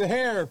watch the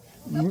hair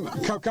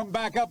come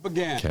back up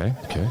again.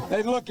 Okay.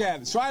 They'd look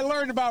at it. So I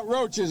learned about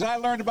roaches. I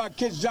learned about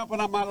kids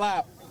jumping on my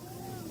lap.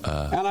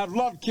 And I've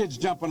loved kids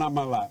jumping on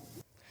my lap.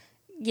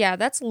 Yeah,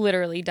 that's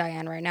literally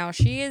Diane right now.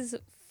 She is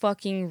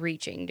fucking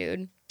reaching,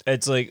 dude.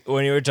 It's like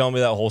when you were telling me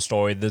that whole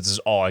story, this is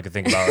all I could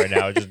think about right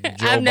now. Just Joe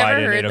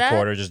Biden in a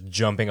quarter just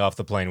jumping off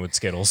the plane with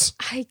Skittles.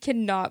 I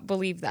cannot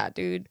believe that,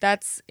 dude.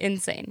 That's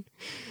insane.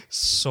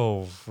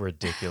 So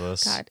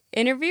ridiculous. God.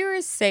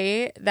 Interviewers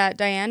say that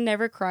Diane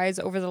never cries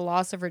over the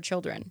loss of her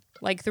children.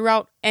 Like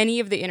throughout any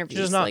of the interviews.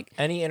 She's not like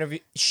any interview.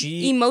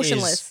 She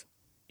emotionless.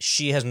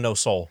 She has no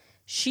soul.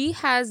 She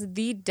has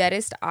the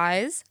deadest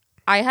eyes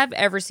I have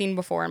ever seen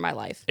before in my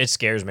life. It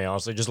scares me,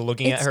 honestly. Just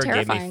looking at her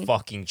terrifying. gave me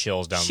fucking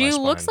chills down my She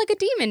spine. looks like a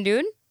demon,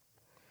 dude.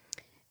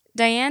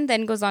 Diane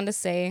then goes on to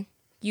say,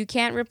 you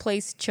can't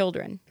replace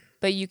children,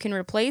 but you can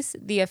replace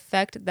the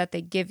effect that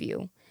they give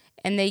you.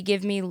 And they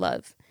give me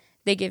love.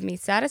 They give me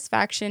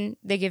satisfaction.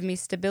 They give me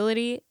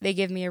stability. They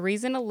give me a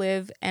reason to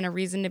live and a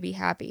reason to be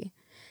happy.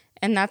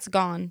 And that's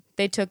gone.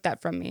 They took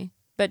that from me.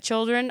 But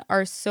children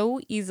are so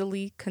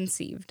easily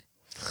conceived.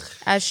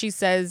 As she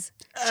says,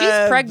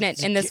 she's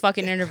pregnant in this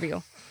fucking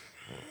interview.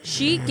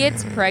 She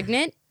gets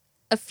pregnant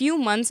a few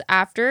months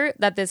after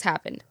that this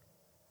happened.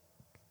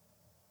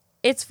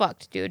 It's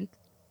fucked, dude.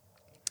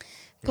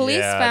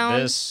 Police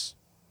found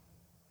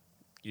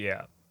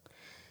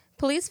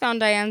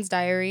Diane's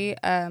diary.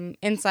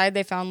 Inside,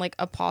 they found like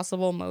a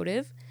possible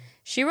motive.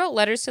 She wrote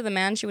letters to the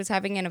man she was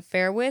having an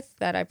affair with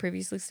that I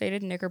previously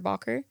stated,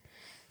 Knickerbocker,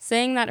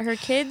 saying that her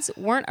kids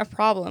weren't a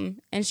problem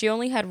and she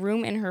only had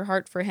room in her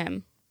heart for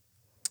him.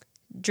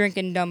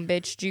 Drinking dumb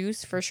bitch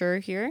juice for sure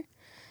here.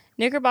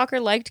 Knickerbocker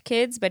liked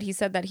kids, but he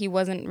said that he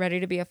wasn't ready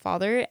to be a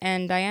father,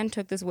 and Diane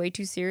took this way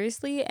too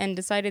seriously and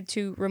decided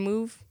to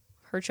remove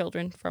her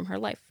children from her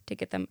life to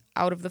get them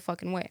out of the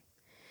fucking way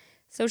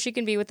so she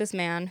can be with this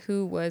man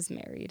who was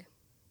married.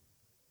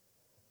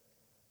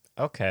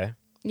 Okay.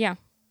 Yeah.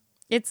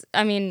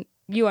 I mean,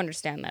 you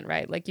understand that,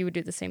 right? Like, you would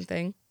do the same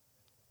thing.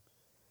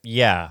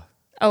 Yeah.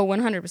 Oh,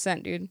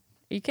 100%, dude. Are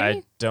you kidding me?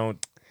 I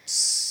don't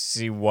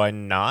see why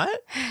not.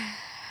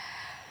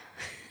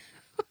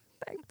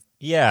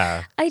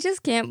 Yeah. I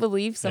just can't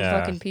believe some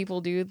fucking people,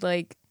 dude.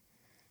 Like,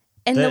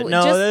 and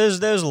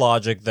there's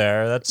logic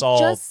there. That's all.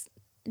 Just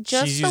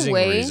she's the using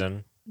way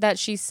reason. that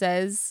she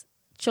says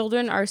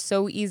children are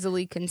so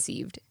easily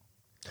conceived.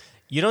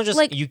 You don't just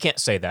like, you can't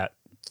say that.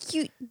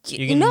 You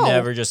can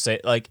never just say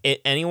like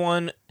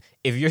anyone.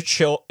 If your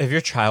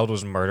child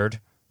was murdered,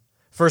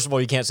 first of all,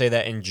 you can't say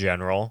that in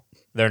general.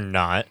 They're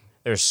not.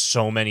 There's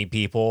so many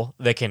people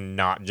that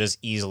cannot just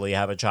easily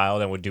have a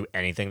child and would do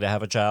anything to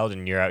have a child,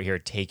 and you're out here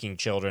taking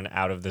children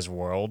out of this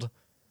world,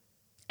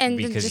 and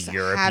because just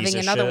you're having a piece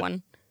of another shit.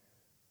 one.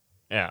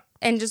 Yeah,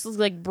 and just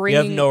like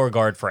bringing. You have no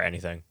regard for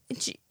anything.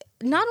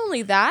 Not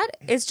only that,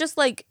 it's just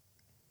like,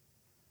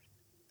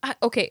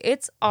 okay,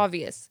 it's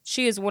obvious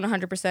she is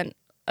 100%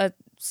 a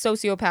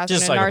sociopath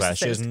Just and a psychopath. narcissist.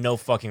 She has no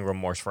fucking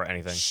remorse for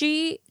anything.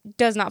 She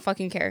does not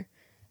fucking care,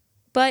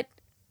 but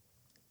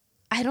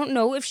I don't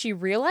know if she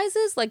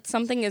realizes like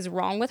something is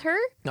wrong with her.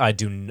 I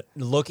do.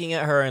 Looking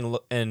at her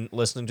and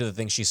listening to the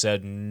things she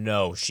said,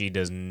 no, she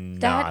does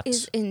not. That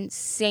is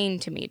insane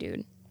to me,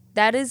 dude.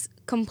 That is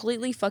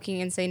completely fucking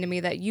insane to me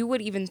that you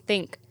would even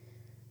think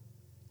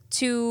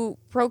to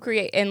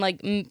procreate and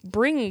like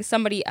bring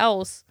somebody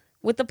else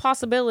with the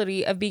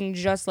possibility of being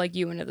just like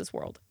you into this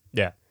world.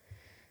 Yeah.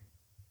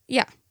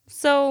 Yeah.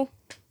 So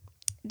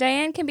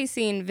Diane can be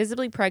seen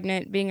visibly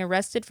pregnant, being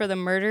arrested for the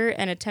murder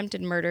and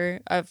attempted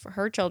murder of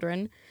her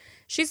children.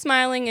 She's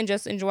smiling and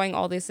just enjoying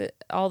all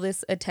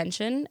this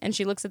attention, and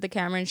she looks at the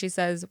camera and she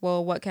says,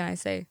 "Well, what can I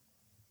say?"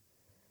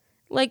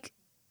 Like,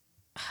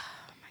 oh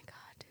my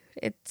god,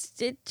 dude.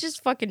 It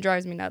just fucking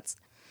drives me nuts.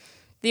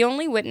 The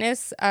only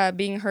witness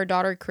being her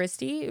daughter,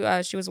 Christy.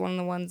 She was one of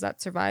the ones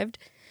that survived.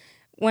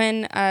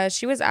 When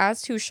she was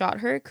asked who shot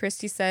her,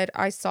 Christy said,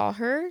 "I saw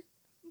her.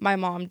 My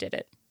mom did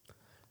it."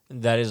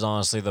 That is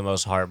honestly the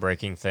most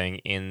heartbreaking thing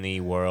in the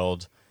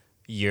world.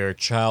 Your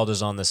child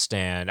is on the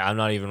stand. I'm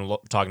not even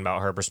talking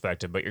about her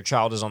perspective, but your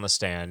child is on the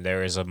stand.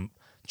 There is a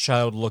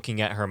child looking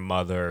at her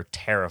mother,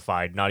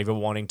 terrified, not even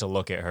wanting to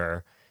look at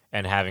her,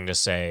 and having to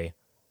say,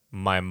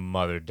 "My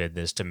mother did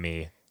this to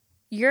me."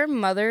 Your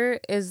mother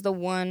is the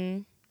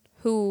one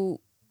who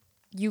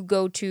you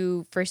go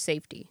to for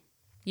safety,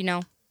 you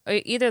know?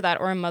 Either that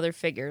or a mother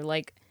figure.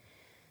 Like,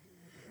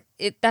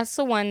 that's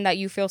the one that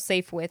you feel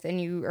safe with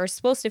and you are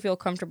supposed to feel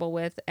comfortable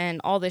with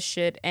and all this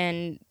shit.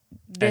 And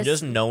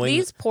just knowing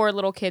these poor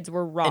little kids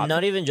were robbed. And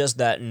not even just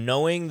that,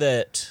 knowing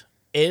that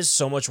it is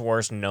so much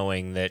worse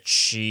knowing that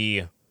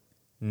she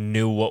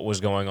knew what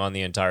was going on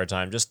the entire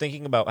time. Just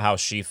thinking about how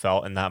she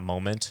felt in that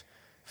moment,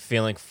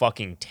 feeling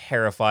fucking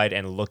terrified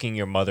and looking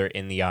your mother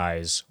in the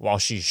eyes while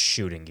she's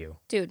shooting you.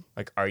 Dude.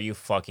 Like, are you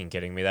fucking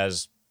kidding me? That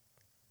is...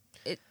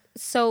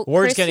 So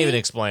words can't even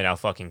explain how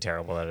fucking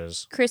terrible that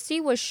is.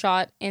 Christy was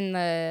shot in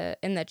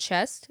the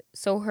chest,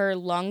 so her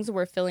lungs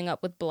were filling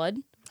up with blood.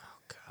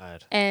 Oh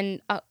God!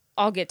 And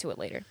I'll get to it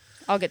later.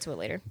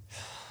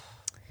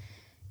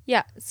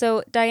 Yeah.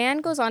 So Diane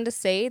goes on to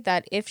say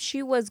that if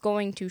she was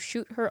going to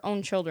shoot her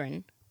own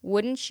children,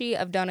 wouldn't she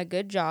have done a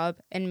good job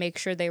and make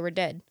sure they were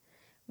dead?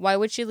 Why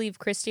would she leave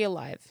Christy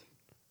alive?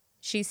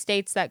 She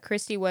states that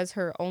Christy was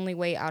her only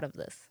way out of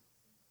this.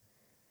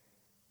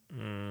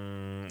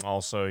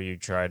 Also, you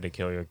tried to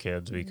kill your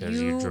kids because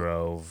you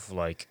drove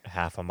like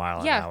half a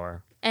mile an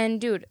hour.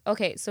 And dude,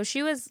 okay, so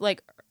she was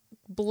like,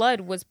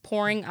 blood was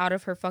pouring out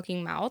of her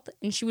fucking mouth,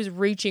 and she was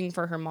reaching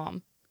for her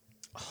mom.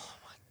 Oh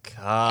my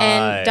God.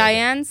 And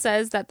Diane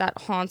says that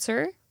haunts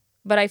her,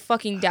 but I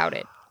fucking doubt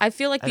it. I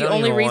feel like the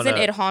only reason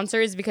it haunts her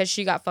is because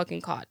she got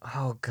fucking caught.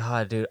 Oh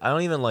God, dude. I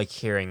don't even like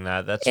hearing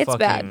that. It's fucking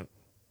bad.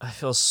 I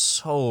feel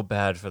so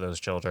bad for those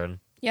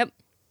children. Yep.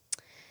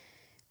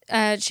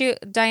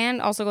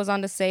 Diane also goes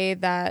on to say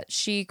that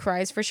she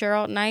cries for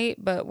Cheryl at night,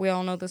 but we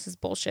all know this is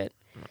bullshit.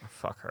 Oh,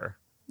 fuck her.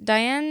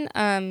 Diane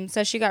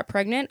says she got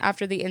pregnant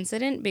after the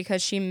incident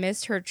because she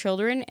missed her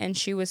children and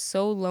she was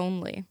so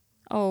lonely.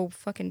 Oh,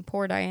 fucking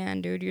poor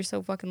Diane, dude. You're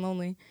so fucking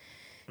lonely.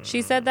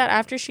 She said that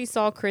after she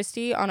saw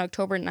Christy on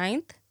October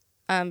 9th,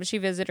 she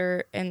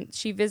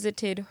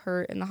visited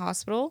her in the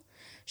hospital.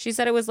 She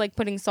said it was like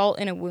putting salt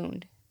in a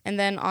wound. And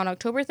then on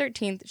October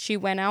 13th, she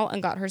went out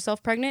and got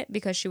herself pregnant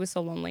because she was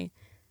so lonely.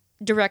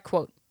 Direct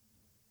quote.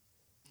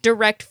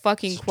 Direct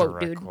fucking quote,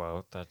 dude. Direct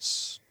quote.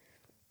 That's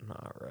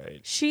not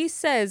right. She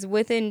says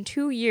within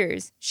 2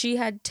 years, she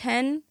had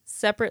 10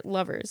 separate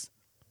lovers.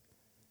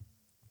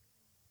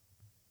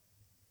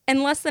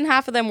 And less than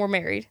half of them were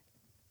married.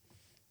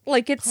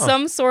 Like, it's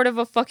some sort of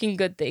a fucking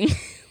good thing.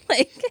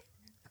 Like,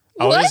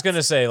 I was just going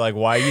to say, like,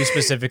 why are you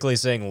specifically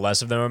saying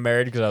less of them are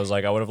married? Because I was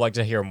like, I would have liked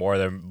to hear more of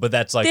them. But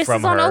that's, like,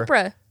 from her. This is on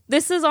Oprah.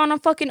 This is on a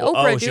fucking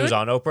Oprah, dude. She was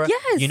on Oprah?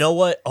 Yes. You know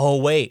what? Oh,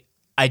 wait.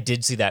 I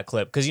did see that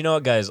clip. Because you know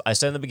what, guys? I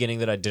said in the beginning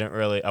that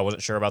I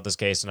wasn't sure about this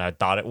case, and I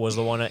thought it was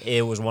the one.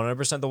 It was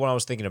 100% the one I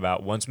was thinking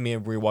about. Once me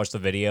and rewatched the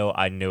video,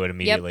 I knew it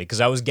immediately.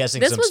 Because I was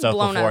guessing some stuff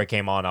before it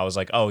came on. I was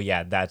like, oh,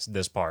 yeah, that's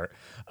this part.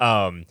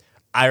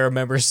 I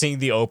remember seeing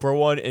the Oprah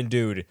one, and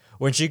dude,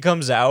 when she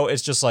comes out,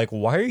 it's just like,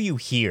 why are you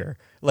here?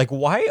 Like,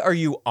 why are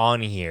you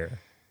on here?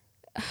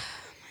 Oh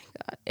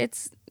my God.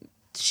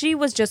 She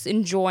was just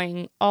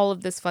enjoying all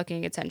of this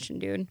fucking attention,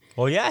 dude.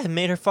 Well, yeah, it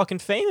made her fucking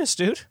famous,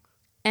 dude.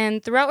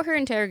 And throughout her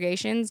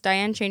interrogations,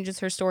 Diane changes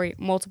her story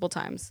multiple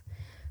times.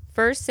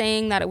 First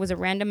saying that it was a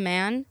random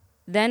man,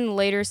 then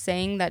later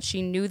saying that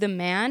she knew the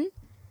man,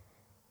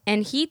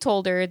 and he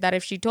told her that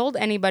if she told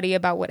anybody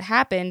about what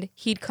happened,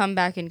 he'd come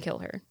back and kill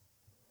her.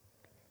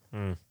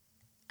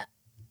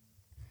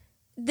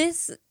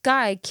 This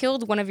guy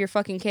killed one of your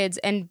fucking kids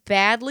and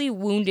badly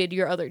wounded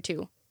your other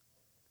two.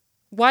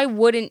 Why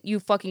wouldn't you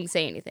fucking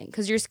say anything?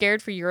 Because you're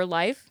scared for your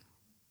life?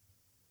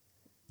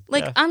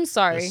 Like, yeah, I'm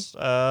sorry.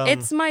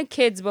 It's my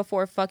kids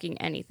before fucking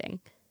anything.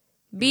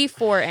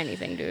 Before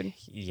anything, dude.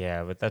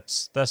 Yeah, but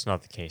that's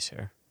not the case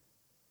here.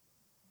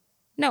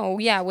 No,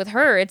 yeah, with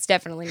her, it's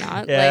definitely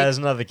not. Yeah, that's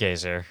not the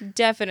case here.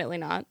 Definitely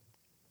not.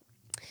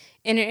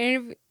 In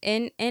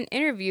an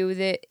interview,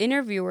 the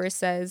interviewer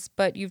says,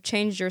 but you've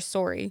changed your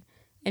story.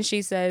 And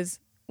she says,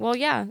 well,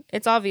 yeah,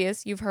 it's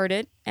obvious. You've heard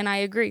it, and I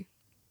agree.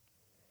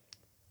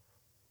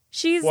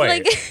 She's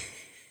like...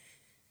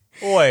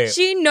 Wait.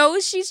 She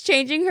knows she's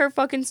changing her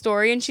fucking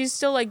story, and she's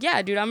still like,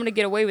 yeah, dude, I'm going to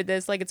get away with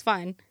this. Like, it's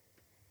fine.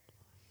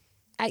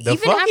 The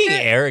fucking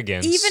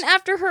arrogance. Even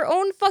after her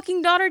own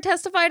fucking daughter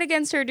testified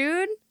against her,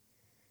 dude.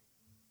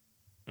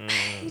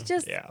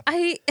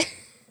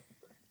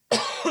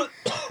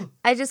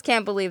 I just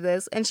can't believe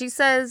this. And she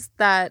says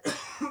that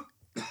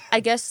I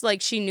guess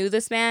like she knew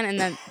this man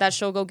and that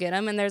she'll go get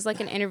him. And there's like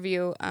an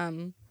interview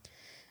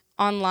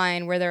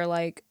online where they're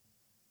like,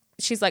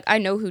 she's like, I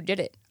know who did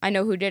it. And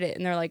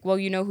they're like, well,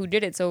 you know who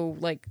did it. So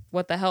like,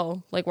 what the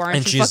hell? Like, why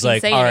aren't you fucking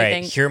saying anything? And she's like, all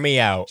right, hear me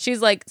out.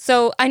 She's like,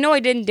 so I know I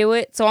didn't do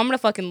it. So I'm going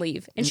to fucking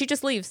leave. And she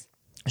just leaves.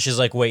 She's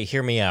like, wait,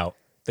 hear me out.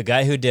 The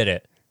guy who did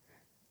it,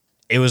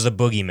 it was a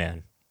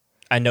boogeyman.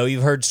 I know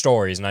you've heard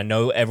stories, and I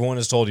know everyone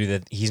has told you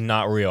that he's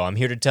not real. I'm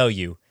here to tell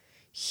you,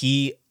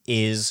 he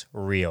is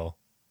real.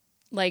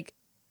 Like,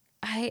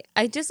 I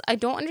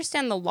don't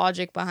understand the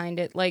logic behind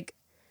it. Like,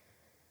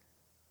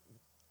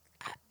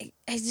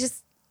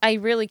 I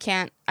really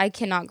can't. I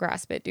cannot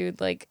grasp it,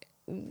 dude. Like,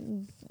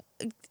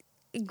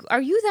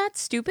 are you that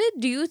stupid?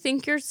 Do you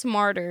think you're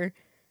smarter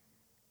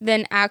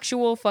than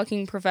actual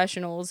fucking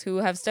professionals who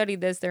have studied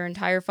this their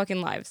entire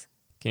fucking lives?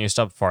 Can you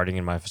stop farting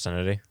in my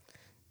vicinity?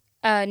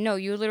 No,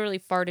 you literally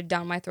farted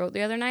down my throat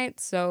the other night,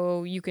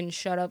 so you can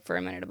shut up for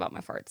a minute about my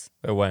farts.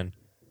 When?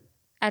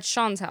 At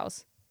Sean's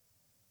house.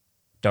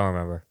 Don't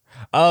remember.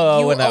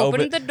 Oh, when I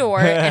opened the door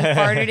and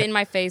farted in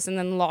my face and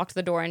then locked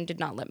the door and did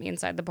not let me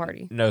inside the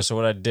party. No, so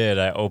what I did,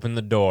 I opened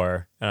the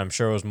door, and I'm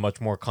sure it was much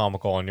more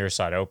comical on your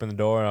side. I opened the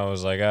door, and I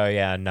was like, oh,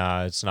 yeah,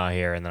 nah, it's not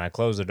here. And then I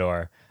closed the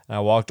door, and I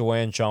walked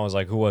away, and Sean was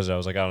like, who was it? I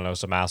was like, I don't know,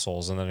 some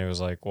assholes. And then he was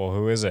like, well,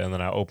 who is it? And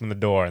then I opened the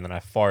door, and then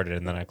I farted,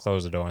 and then I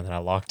closed the door, and then I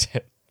locked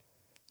it.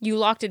 You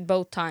locked it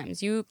both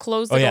times. You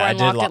closed the door and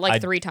locked it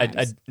like 3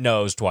 times. No,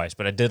 it was twice,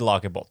 but I did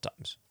lock it both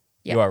times.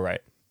 Yeah. You are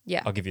right.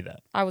 Yeah. I'll give you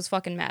that. I was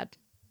fucking mad.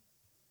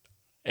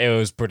 It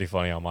was pretty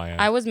funny on my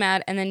end. I was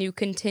mad, and then you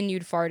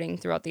continued farting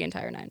throughout the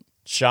entire night.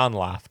 Sean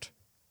laughed.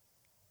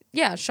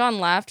 Yeah, Sean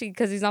laughed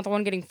because he's not the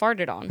one getting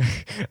farted on.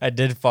 I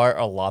did fart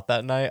a lot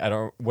that night.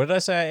 What did I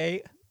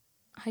say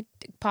I ate?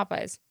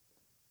 Popeyes.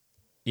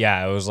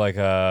 Yeah, it was like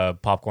a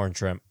popcorn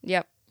shrimp.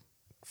 Yep.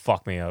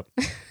 Fuck me up.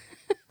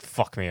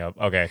 Fuck me up.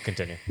 Okay,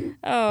 continue.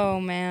 Oh,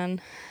 man.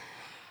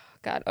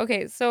 God.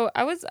 Okay, so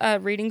I was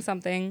reading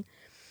something,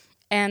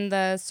 and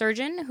the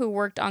surgeon who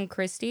worked on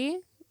Christy,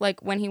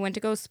 like when he went to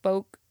go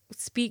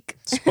speak.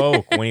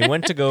 When he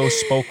went to go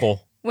spokel.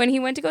 When he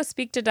went to go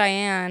speak to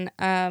Diane,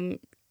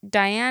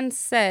 Diane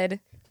said,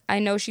 "I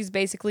know she's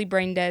basically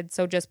brain dead,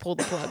 so just pull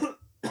the plug."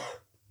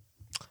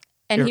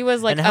 And he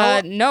was like,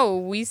 no,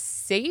 we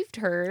saved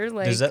her.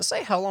 Like, does that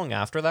say how long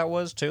after that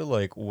was, too?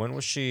 Like, when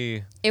was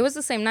she... It was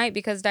the same night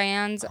because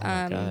Diane's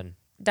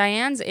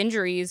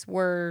injuries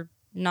were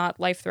not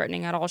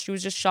life-threatening at all. She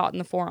was just shot in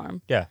the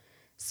forearm. Yeah.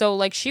 So,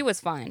 like, she was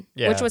fine.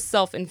 Yeah. Which was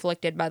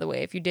self-inflicted, by the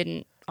way, if you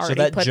didn't already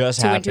so that put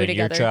just two and happened. two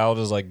together. Your child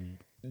is, like,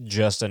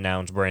 just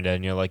announced brain dead,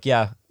 and you're like,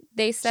 yeah.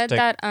 They said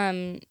that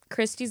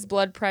Christy's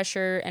blood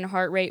pressure and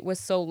heart rate was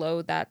so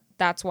low that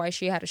that's why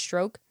she had a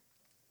stroke.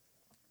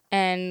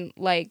 And,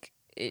 like...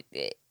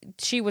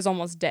 she was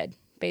almost dead,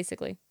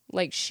 basically.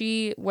 Like,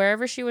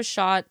 wherever she was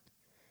shot,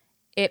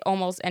 it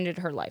almost ended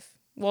her life.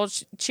 Well,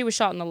 she was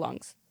shot in the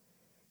lungs.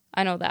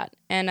 I know that.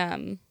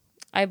 And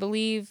I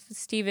believe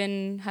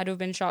Steven had to have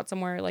been shot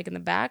somewhere, like, in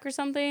the back or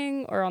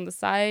something, or on the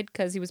side,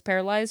 because he was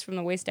paralyzed from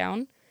the waist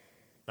down.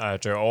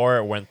 Or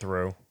it went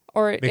through.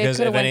 Or because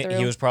it could have went through.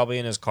 He was probably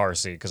in his car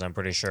seat, because I'm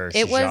pretty sure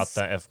she shot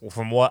them.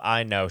 From what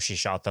I know, she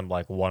shot them,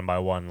 like, one by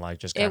one, like,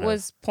 just kind of... It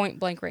was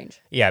point-blank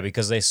range. Yeah,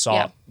 because they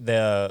saw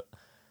the...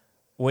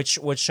 Which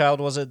child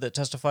was it that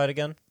testified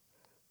again?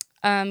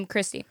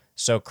 Christy.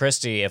 So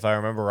Christy, if I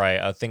remember right,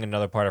 I think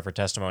another part of her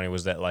testimony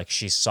was that, like,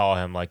 she saw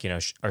him, like,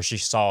 or she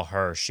saw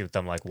her shoot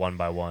them, like, one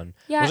by one.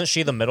 Yeah. Wasn't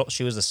she the middle?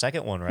 She was the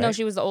second one, right? No,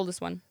 she was the oldest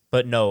one.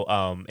 But no,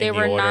 in the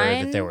order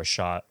that they were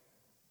shot.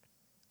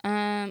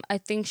 I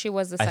think she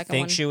was the second one. I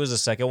think she was the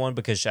second one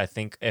because I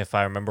think, if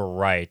I remember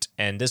right,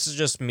 and this is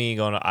just me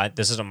going,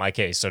 this isn't my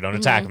case, so don't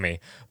attack me,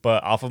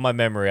 but off of my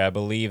memory, I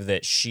believe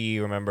that she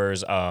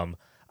remembers,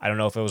 I don't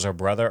know if it was her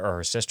brother or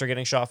her sister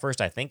getting shot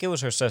first. I think it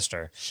was her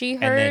sister. She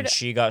heard... And then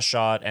she got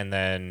shot, and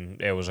then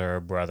it was her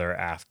brother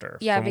after.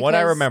 Yeah, From what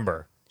I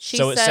remember.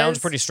 So it says, sounds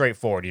pretty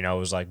straightforward. It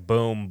was like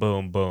boom,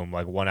 boom, boom,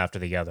 like one after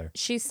the other.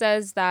 She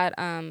says that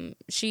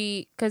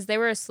because they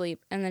were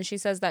asleep, and then she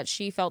says that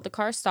she felt the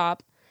car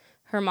stop.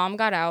 Her mom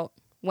got out,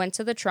 went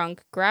to the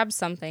trunk, grabbed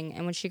something,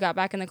 and when she got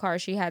back in the car,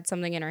 she had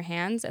something in her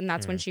hands, and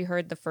that's when she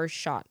heard the first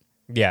shot.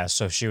 Yeah,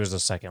 so she was the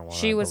second one.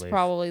 She was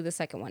probably the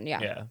second one, yeah.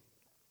 Yeah.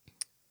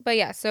 But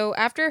yeah, so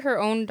after her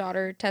own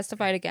daughter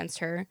testified against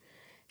her,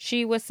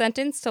 she was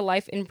sentenced to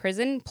life in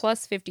prison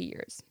plus 50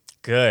 years.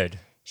 Good.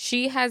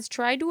 She has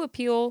tried to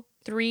appeal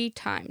 3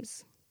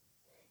 times.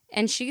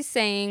 And she's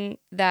saying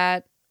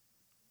that,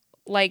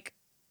 like,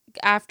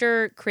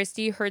 after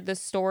Christy heard the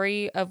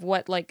story of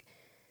what, like,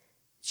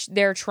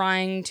 they're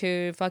trying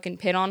to fucking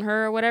pin on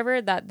her or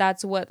whatever,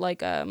 that's what,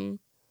 like,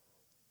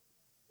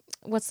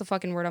 what's the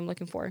fucking word I'm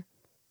looking for?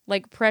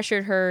 Like,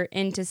 pressured her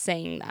into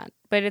saying that.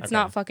 But it's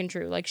not fucking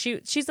true. Like,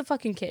 she's a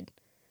fucking kid.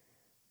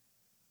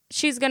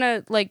 She's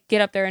gonna, like,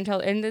 get up there and tell...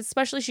 And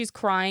especially she's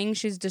crying.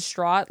 She's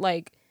distraught.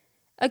 Like,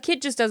 a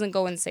kid just doesn't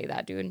go and say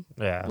that, dude.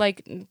 Yeah.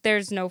 Like,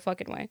 there's no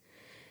fucking way.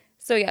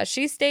 So, yeah,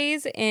 she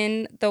stays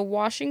in the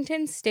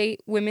Washington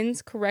State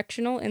Women's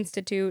Correctional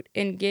Institute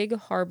in Gig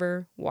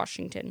Harbor,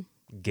 Washington.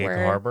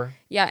 Harbor?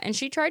 Yeah, and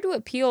she tried to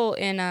appeal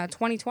in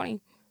 2020.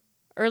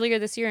 Earlier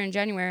this year in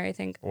January, I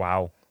think.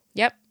 Wow.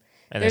 Yep.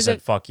 And they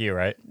said, fuck you,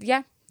 right?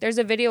 Yeah. There's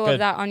a video of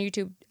that on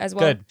YouTube as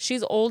well. Good.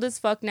 She's old as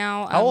fuck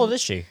now. How old is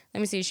she? Let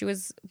me see. She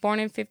was born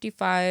in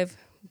 55.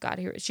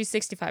 God, she's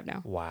 65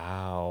 now.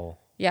 Wow.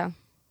 Yeah.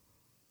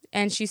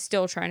 And she's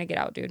still trying to get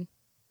out, dude.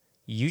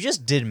 You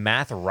just did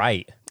math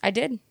right. I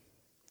did.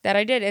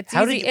 I did. It's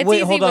How easy. Did you,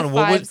 wait, hold on.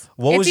 What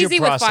was your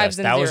process?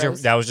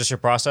 That was just your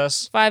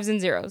process? 5s and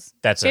 0s.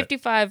 That's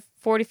 55,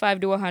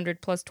 45 to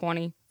 100 plus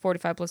 20.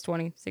 45 plus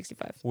 20,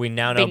 65. We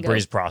now know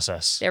Bree's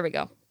process. There we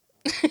go.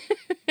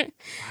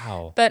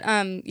 Wow. But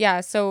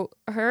yeah, so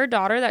her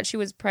daughter that she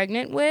was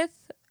pregnant with,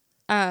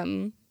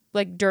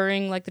 like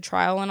during like the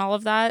trial and all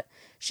of that,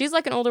 she's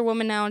like an older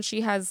woman now and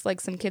she has like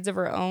some kids of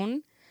her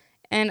own.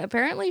 And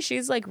apparently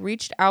she's like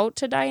reached out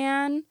to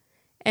Diane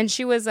and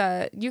she was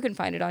you can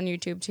find it on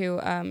YouTube too.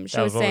 She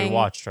that was what saying we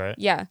watched, right?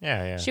 Yeah.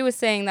 Yeah. She was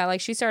saying that like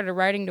she started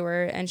writing to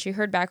her and she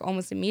heard back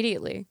almost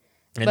immediately.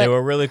 And they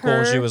were really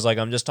cool. She was like,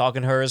 I'm just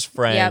talking to her as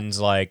friends.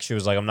 Yep. Like, she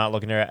was like, I'm not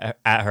looking at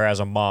her as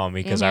a mom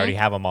because I already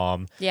have a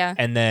mom. Yeah.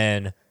 And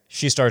then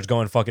she starts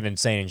going fucking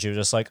insane. And she was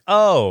just like,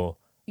 oh,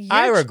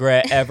 I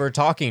regret ever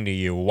talking to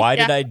you. Why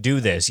did I do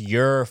this?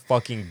 You're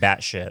fucking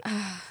batshit.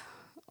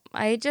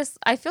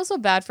 I feel so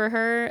bad for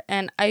her.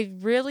 And I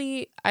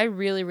really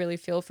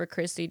feel for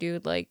Christy,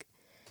 dude. Like,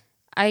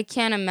 I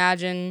can't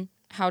imagine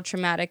how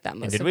traumatic that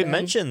must have been. And did we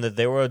mention that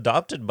they were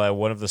adopted by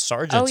one of the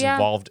sergeants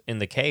involved in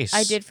the case?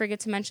 I did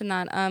forget to mention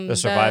that. The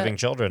surviving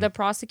children. The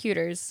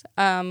prosecutors,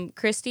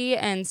 Christy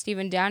and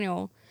Stephen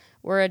Daniel,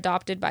 were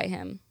adopted by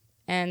him.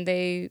 And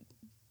they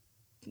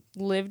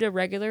lived a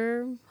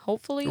regular,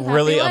 hopefully happy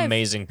really life.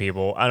 Amazing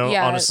people.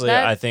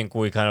 I think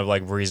we kind of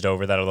like breezed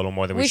over that a little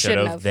more than we should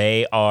have.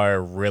 They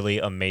are really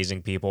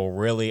amazing people,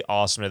 really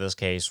awesome in this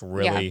case,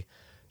 really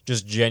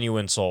just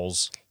genuine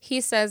souls.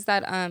 He says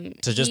that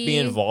to just be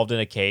involved in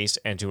a case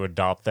and to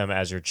adopt them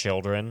as your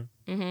children.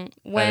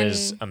 That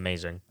is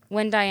amazing.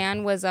 When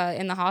Diane was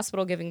in the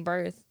hospital giving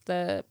birth,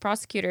 the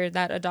prosecutor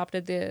that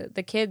adopted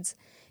the kids,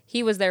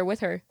 he was there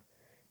with her.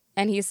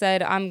 And he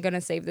said, I'm going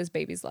to save this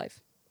baby's life.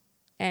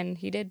 And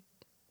he did.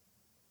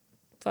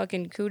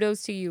 Fucking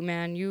kudos to you,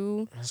 man.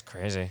 That's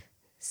crazy.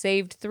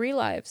 Saved 3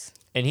 lives.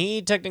 And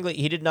he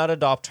did not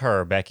adopt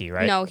her, Becky,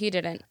 right? No, he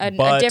didn't. A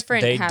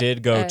different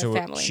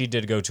family. She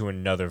did go to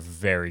another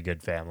very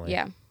good family.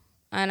 Yeah.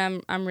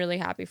 And I'm really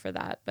happy for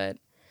that. But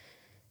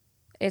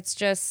it's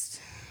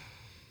just,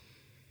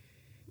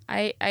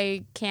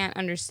 I can't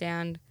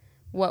understand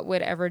what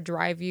would ever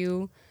drive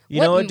you.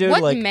 What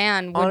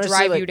man would honestly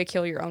drive you to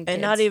kill your own kids?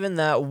 And not even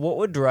that. What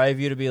would drive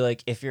you to be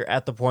like, if you're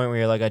at the point where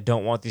you're like, I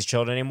don't want these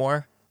children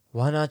anymore,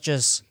 why not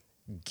just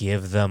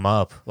give them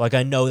up? Like,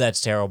 I know that's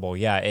terrible.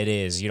 Yeah, it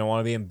is. You don't want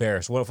to be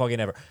embarrassed. What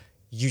fucking ever.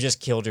 You just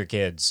killed your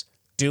kids.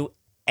 Do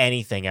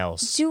anything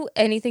else. Do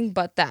anything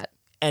but that.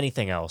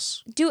 Anything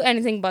else. Do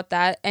anything but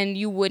that, and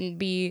you wouldn't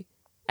be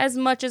as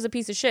much as a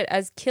piece of shit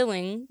as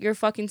killing your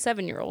fucking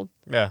 7-year-old.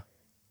 Yeah.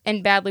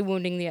 And badly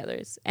wounding the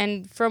others.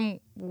 And from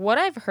what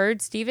I've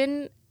heard,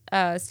 Stephen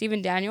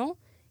Daniel,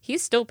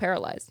 he's still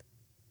paralyzed.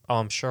 Oh,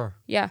 I'm sure.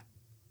 Yeah.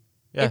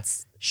 Yeah.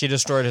 She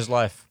destroyed his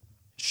life.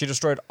 She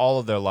destroyed all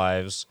of their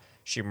lives.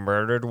 She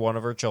murdered one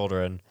of her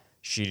children.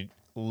 She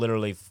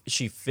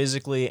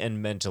physically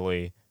and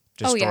mentally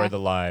destroyed the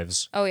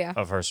lives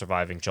of her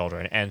surviving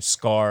children and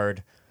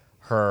scarred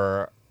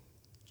her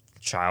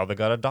child that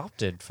got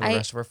adopted for the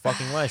rest of her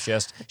fucking life.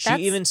 She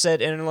even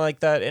said in like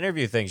that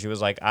interview thing, she was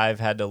like,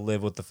 I've had to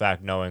live with the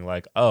fact knowing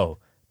like, oh,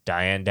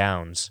 Diane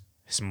Downs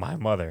is my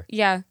mother.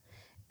 Yeah.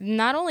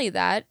 Not only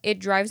that, it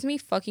drives me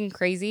fucking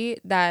crazy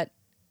that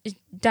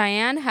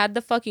Diane had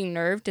the fucking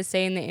nerve to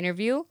say in the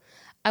interview,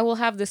 I will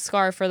have this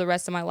scar for the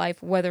rest of my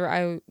life, whether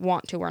I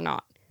want to or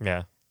not.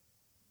 Yeah.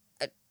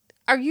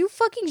 Are you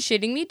fucking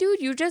shitting me, dude?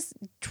 You just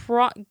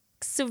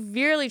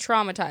severely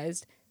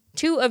traumatized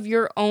 2 of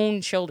your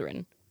own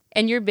children.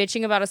 And you're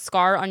bitching about a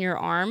scar on your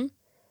arm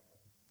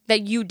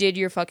that you did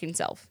your fucking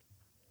self.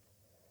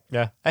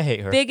 Yeah, I hate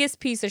her. Biggest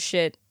piece of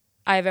shit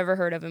I've ever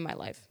heard of in my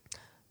life.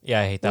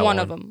 Yeah, I hate that one.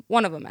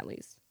 One of them at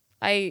least.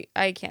 I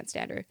can't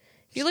stand her.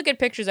 If you look at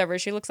pictures of her,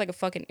 she looks like a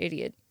fucking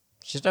idiot.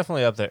 She's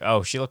definitely up there.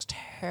 Oh, she looks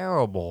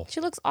terrible. She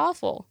looks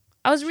awful.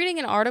 I was reading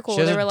an article.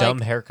 She has a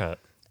dumb haircut.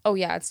 Oh,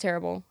 yeah, it's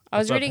terrible. I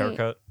was reading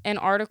an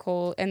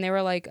article, and they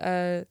were like,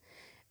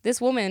 this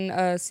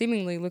woman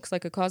seemingly looks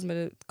like a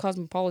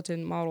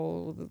cosmopolitan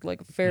model with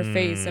like a fair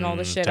face and all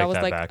this shit. I was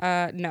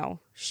like, no.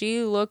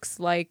 She looks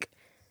like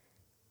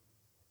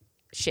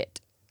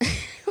shit.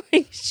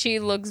 Like, she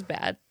looks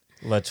bad.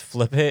 Let's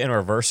flip it and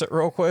reverse it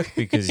real quick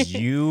because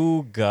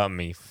you got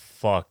me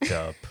fucked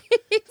up.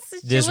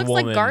 She looks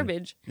like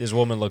garbage. This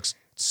woman looks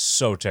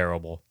so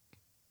terrible.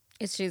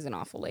 She's an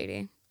awful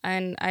lady.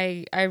 And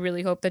I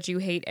really hope that you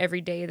hate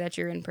every day that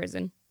you're in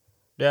prison.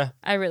 Yeah.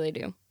 I really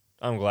do.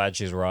 I'm glad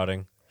she's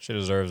rotting. She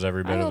deserves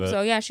every bit of it. I hope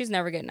so. Yeah, she's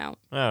never getting out.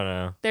 I don't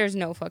know. There's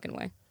no fucking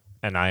way.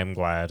 And I am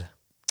glad.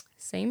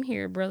 Same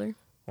here, brother.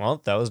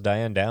 Well, that was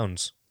Diane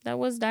Downs. That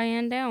was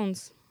Diane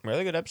Downs.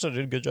 Really good episode,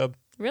 dude. Good job.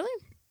 Really?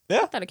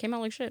 Yeah. I thought it came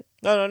out like shit.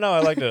 No. I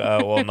liked it.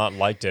 Well, not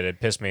liked it. It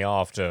pissed me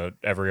off to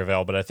every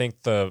avail. But I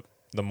think the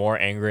more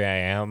angry I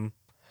am,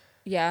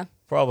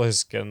 probably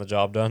is getting the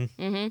job done.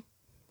 Mm-hmm.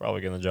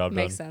 Probably getting the job done.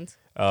 Makes sense.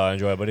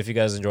 Enjoy it. But if you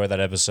guys enjoyed that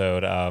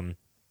episode,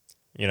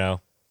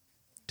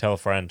 tell a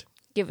friend.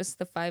 Give us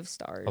the 5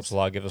 stars. Helps a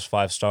lot. Give us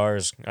 5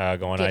 stars.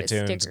 Go on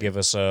iTunes. Give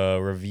us a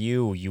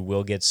review. You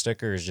will get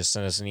stickers. Just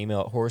send us an email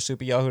at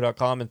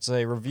horrorsoup@yahoo.com and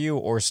say review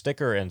or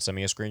sticker and send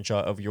me a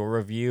screenshot of your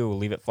review.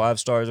 Leave it 5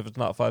 stars. If it's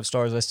not 5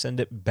 stars, I send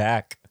it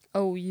back.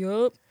 Oh,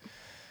 yup.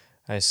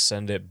 I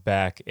send it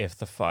back if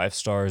the 5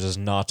 stars is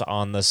not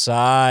on the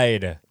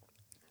side.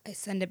 I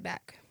send it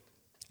back.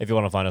 If you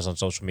want to find us on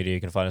social media,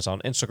 you can find us on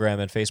Instagram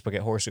and Facebook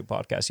at Horror Soup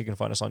Podcast. You can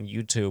find us on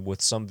YouTube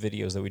with some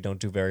videos that we don't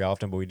do very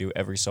often, but we do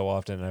every so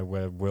often, and I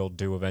will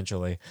do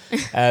eventually,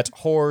 at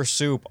Horror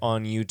Soup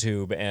on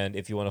YouTube. And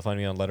if you want to find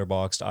me on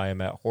Letterboxd, I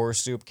am at Horror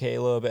Soup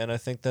Caleb, and I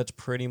think that's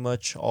pretty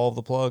much all of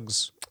the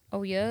plugs.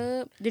 Oh,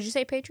 yeah. Did you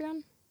say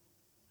Patreon?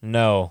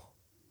 No.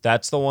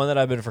 That's the one that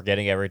I've been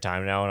forgetting every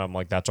time now, and I'm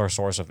like, that's our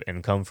source of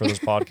income for this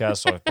podcast,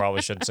 so I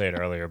probably should say it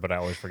earlier, but I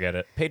always forget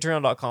it.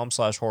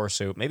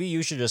 Patreon.com/horrorsoup. Maybe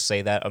you should just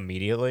say that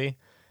immediately,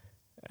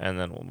 and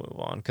then we'll move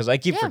on, because I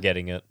keep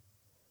forgetting it.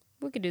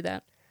 We could do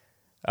that.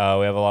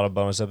 We have a lot of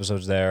bonus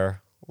episodes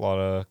there, a lot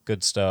of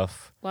good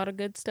stuff. A lot of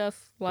good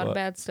stuff, a lot of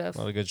bad stuff. A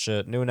lot of good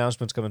shit. New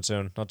announcements coming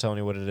soon. Not telling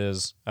you what it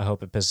is. I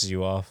hope it pisses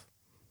you off.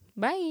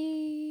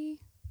 Bye.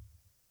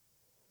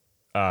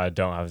 I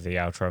don't have the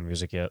outro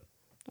music yet.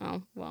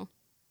 Oh, well.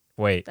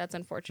 Wait. That's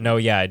unfortunate. No,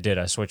 yeah, I did.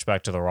 I switched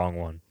back to the wrong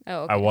one.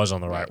 Oh, okay. I was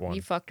on the right one.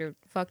 You fucked her,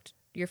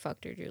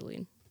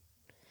 Julian.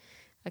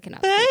 I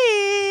cannot.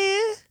 Bye.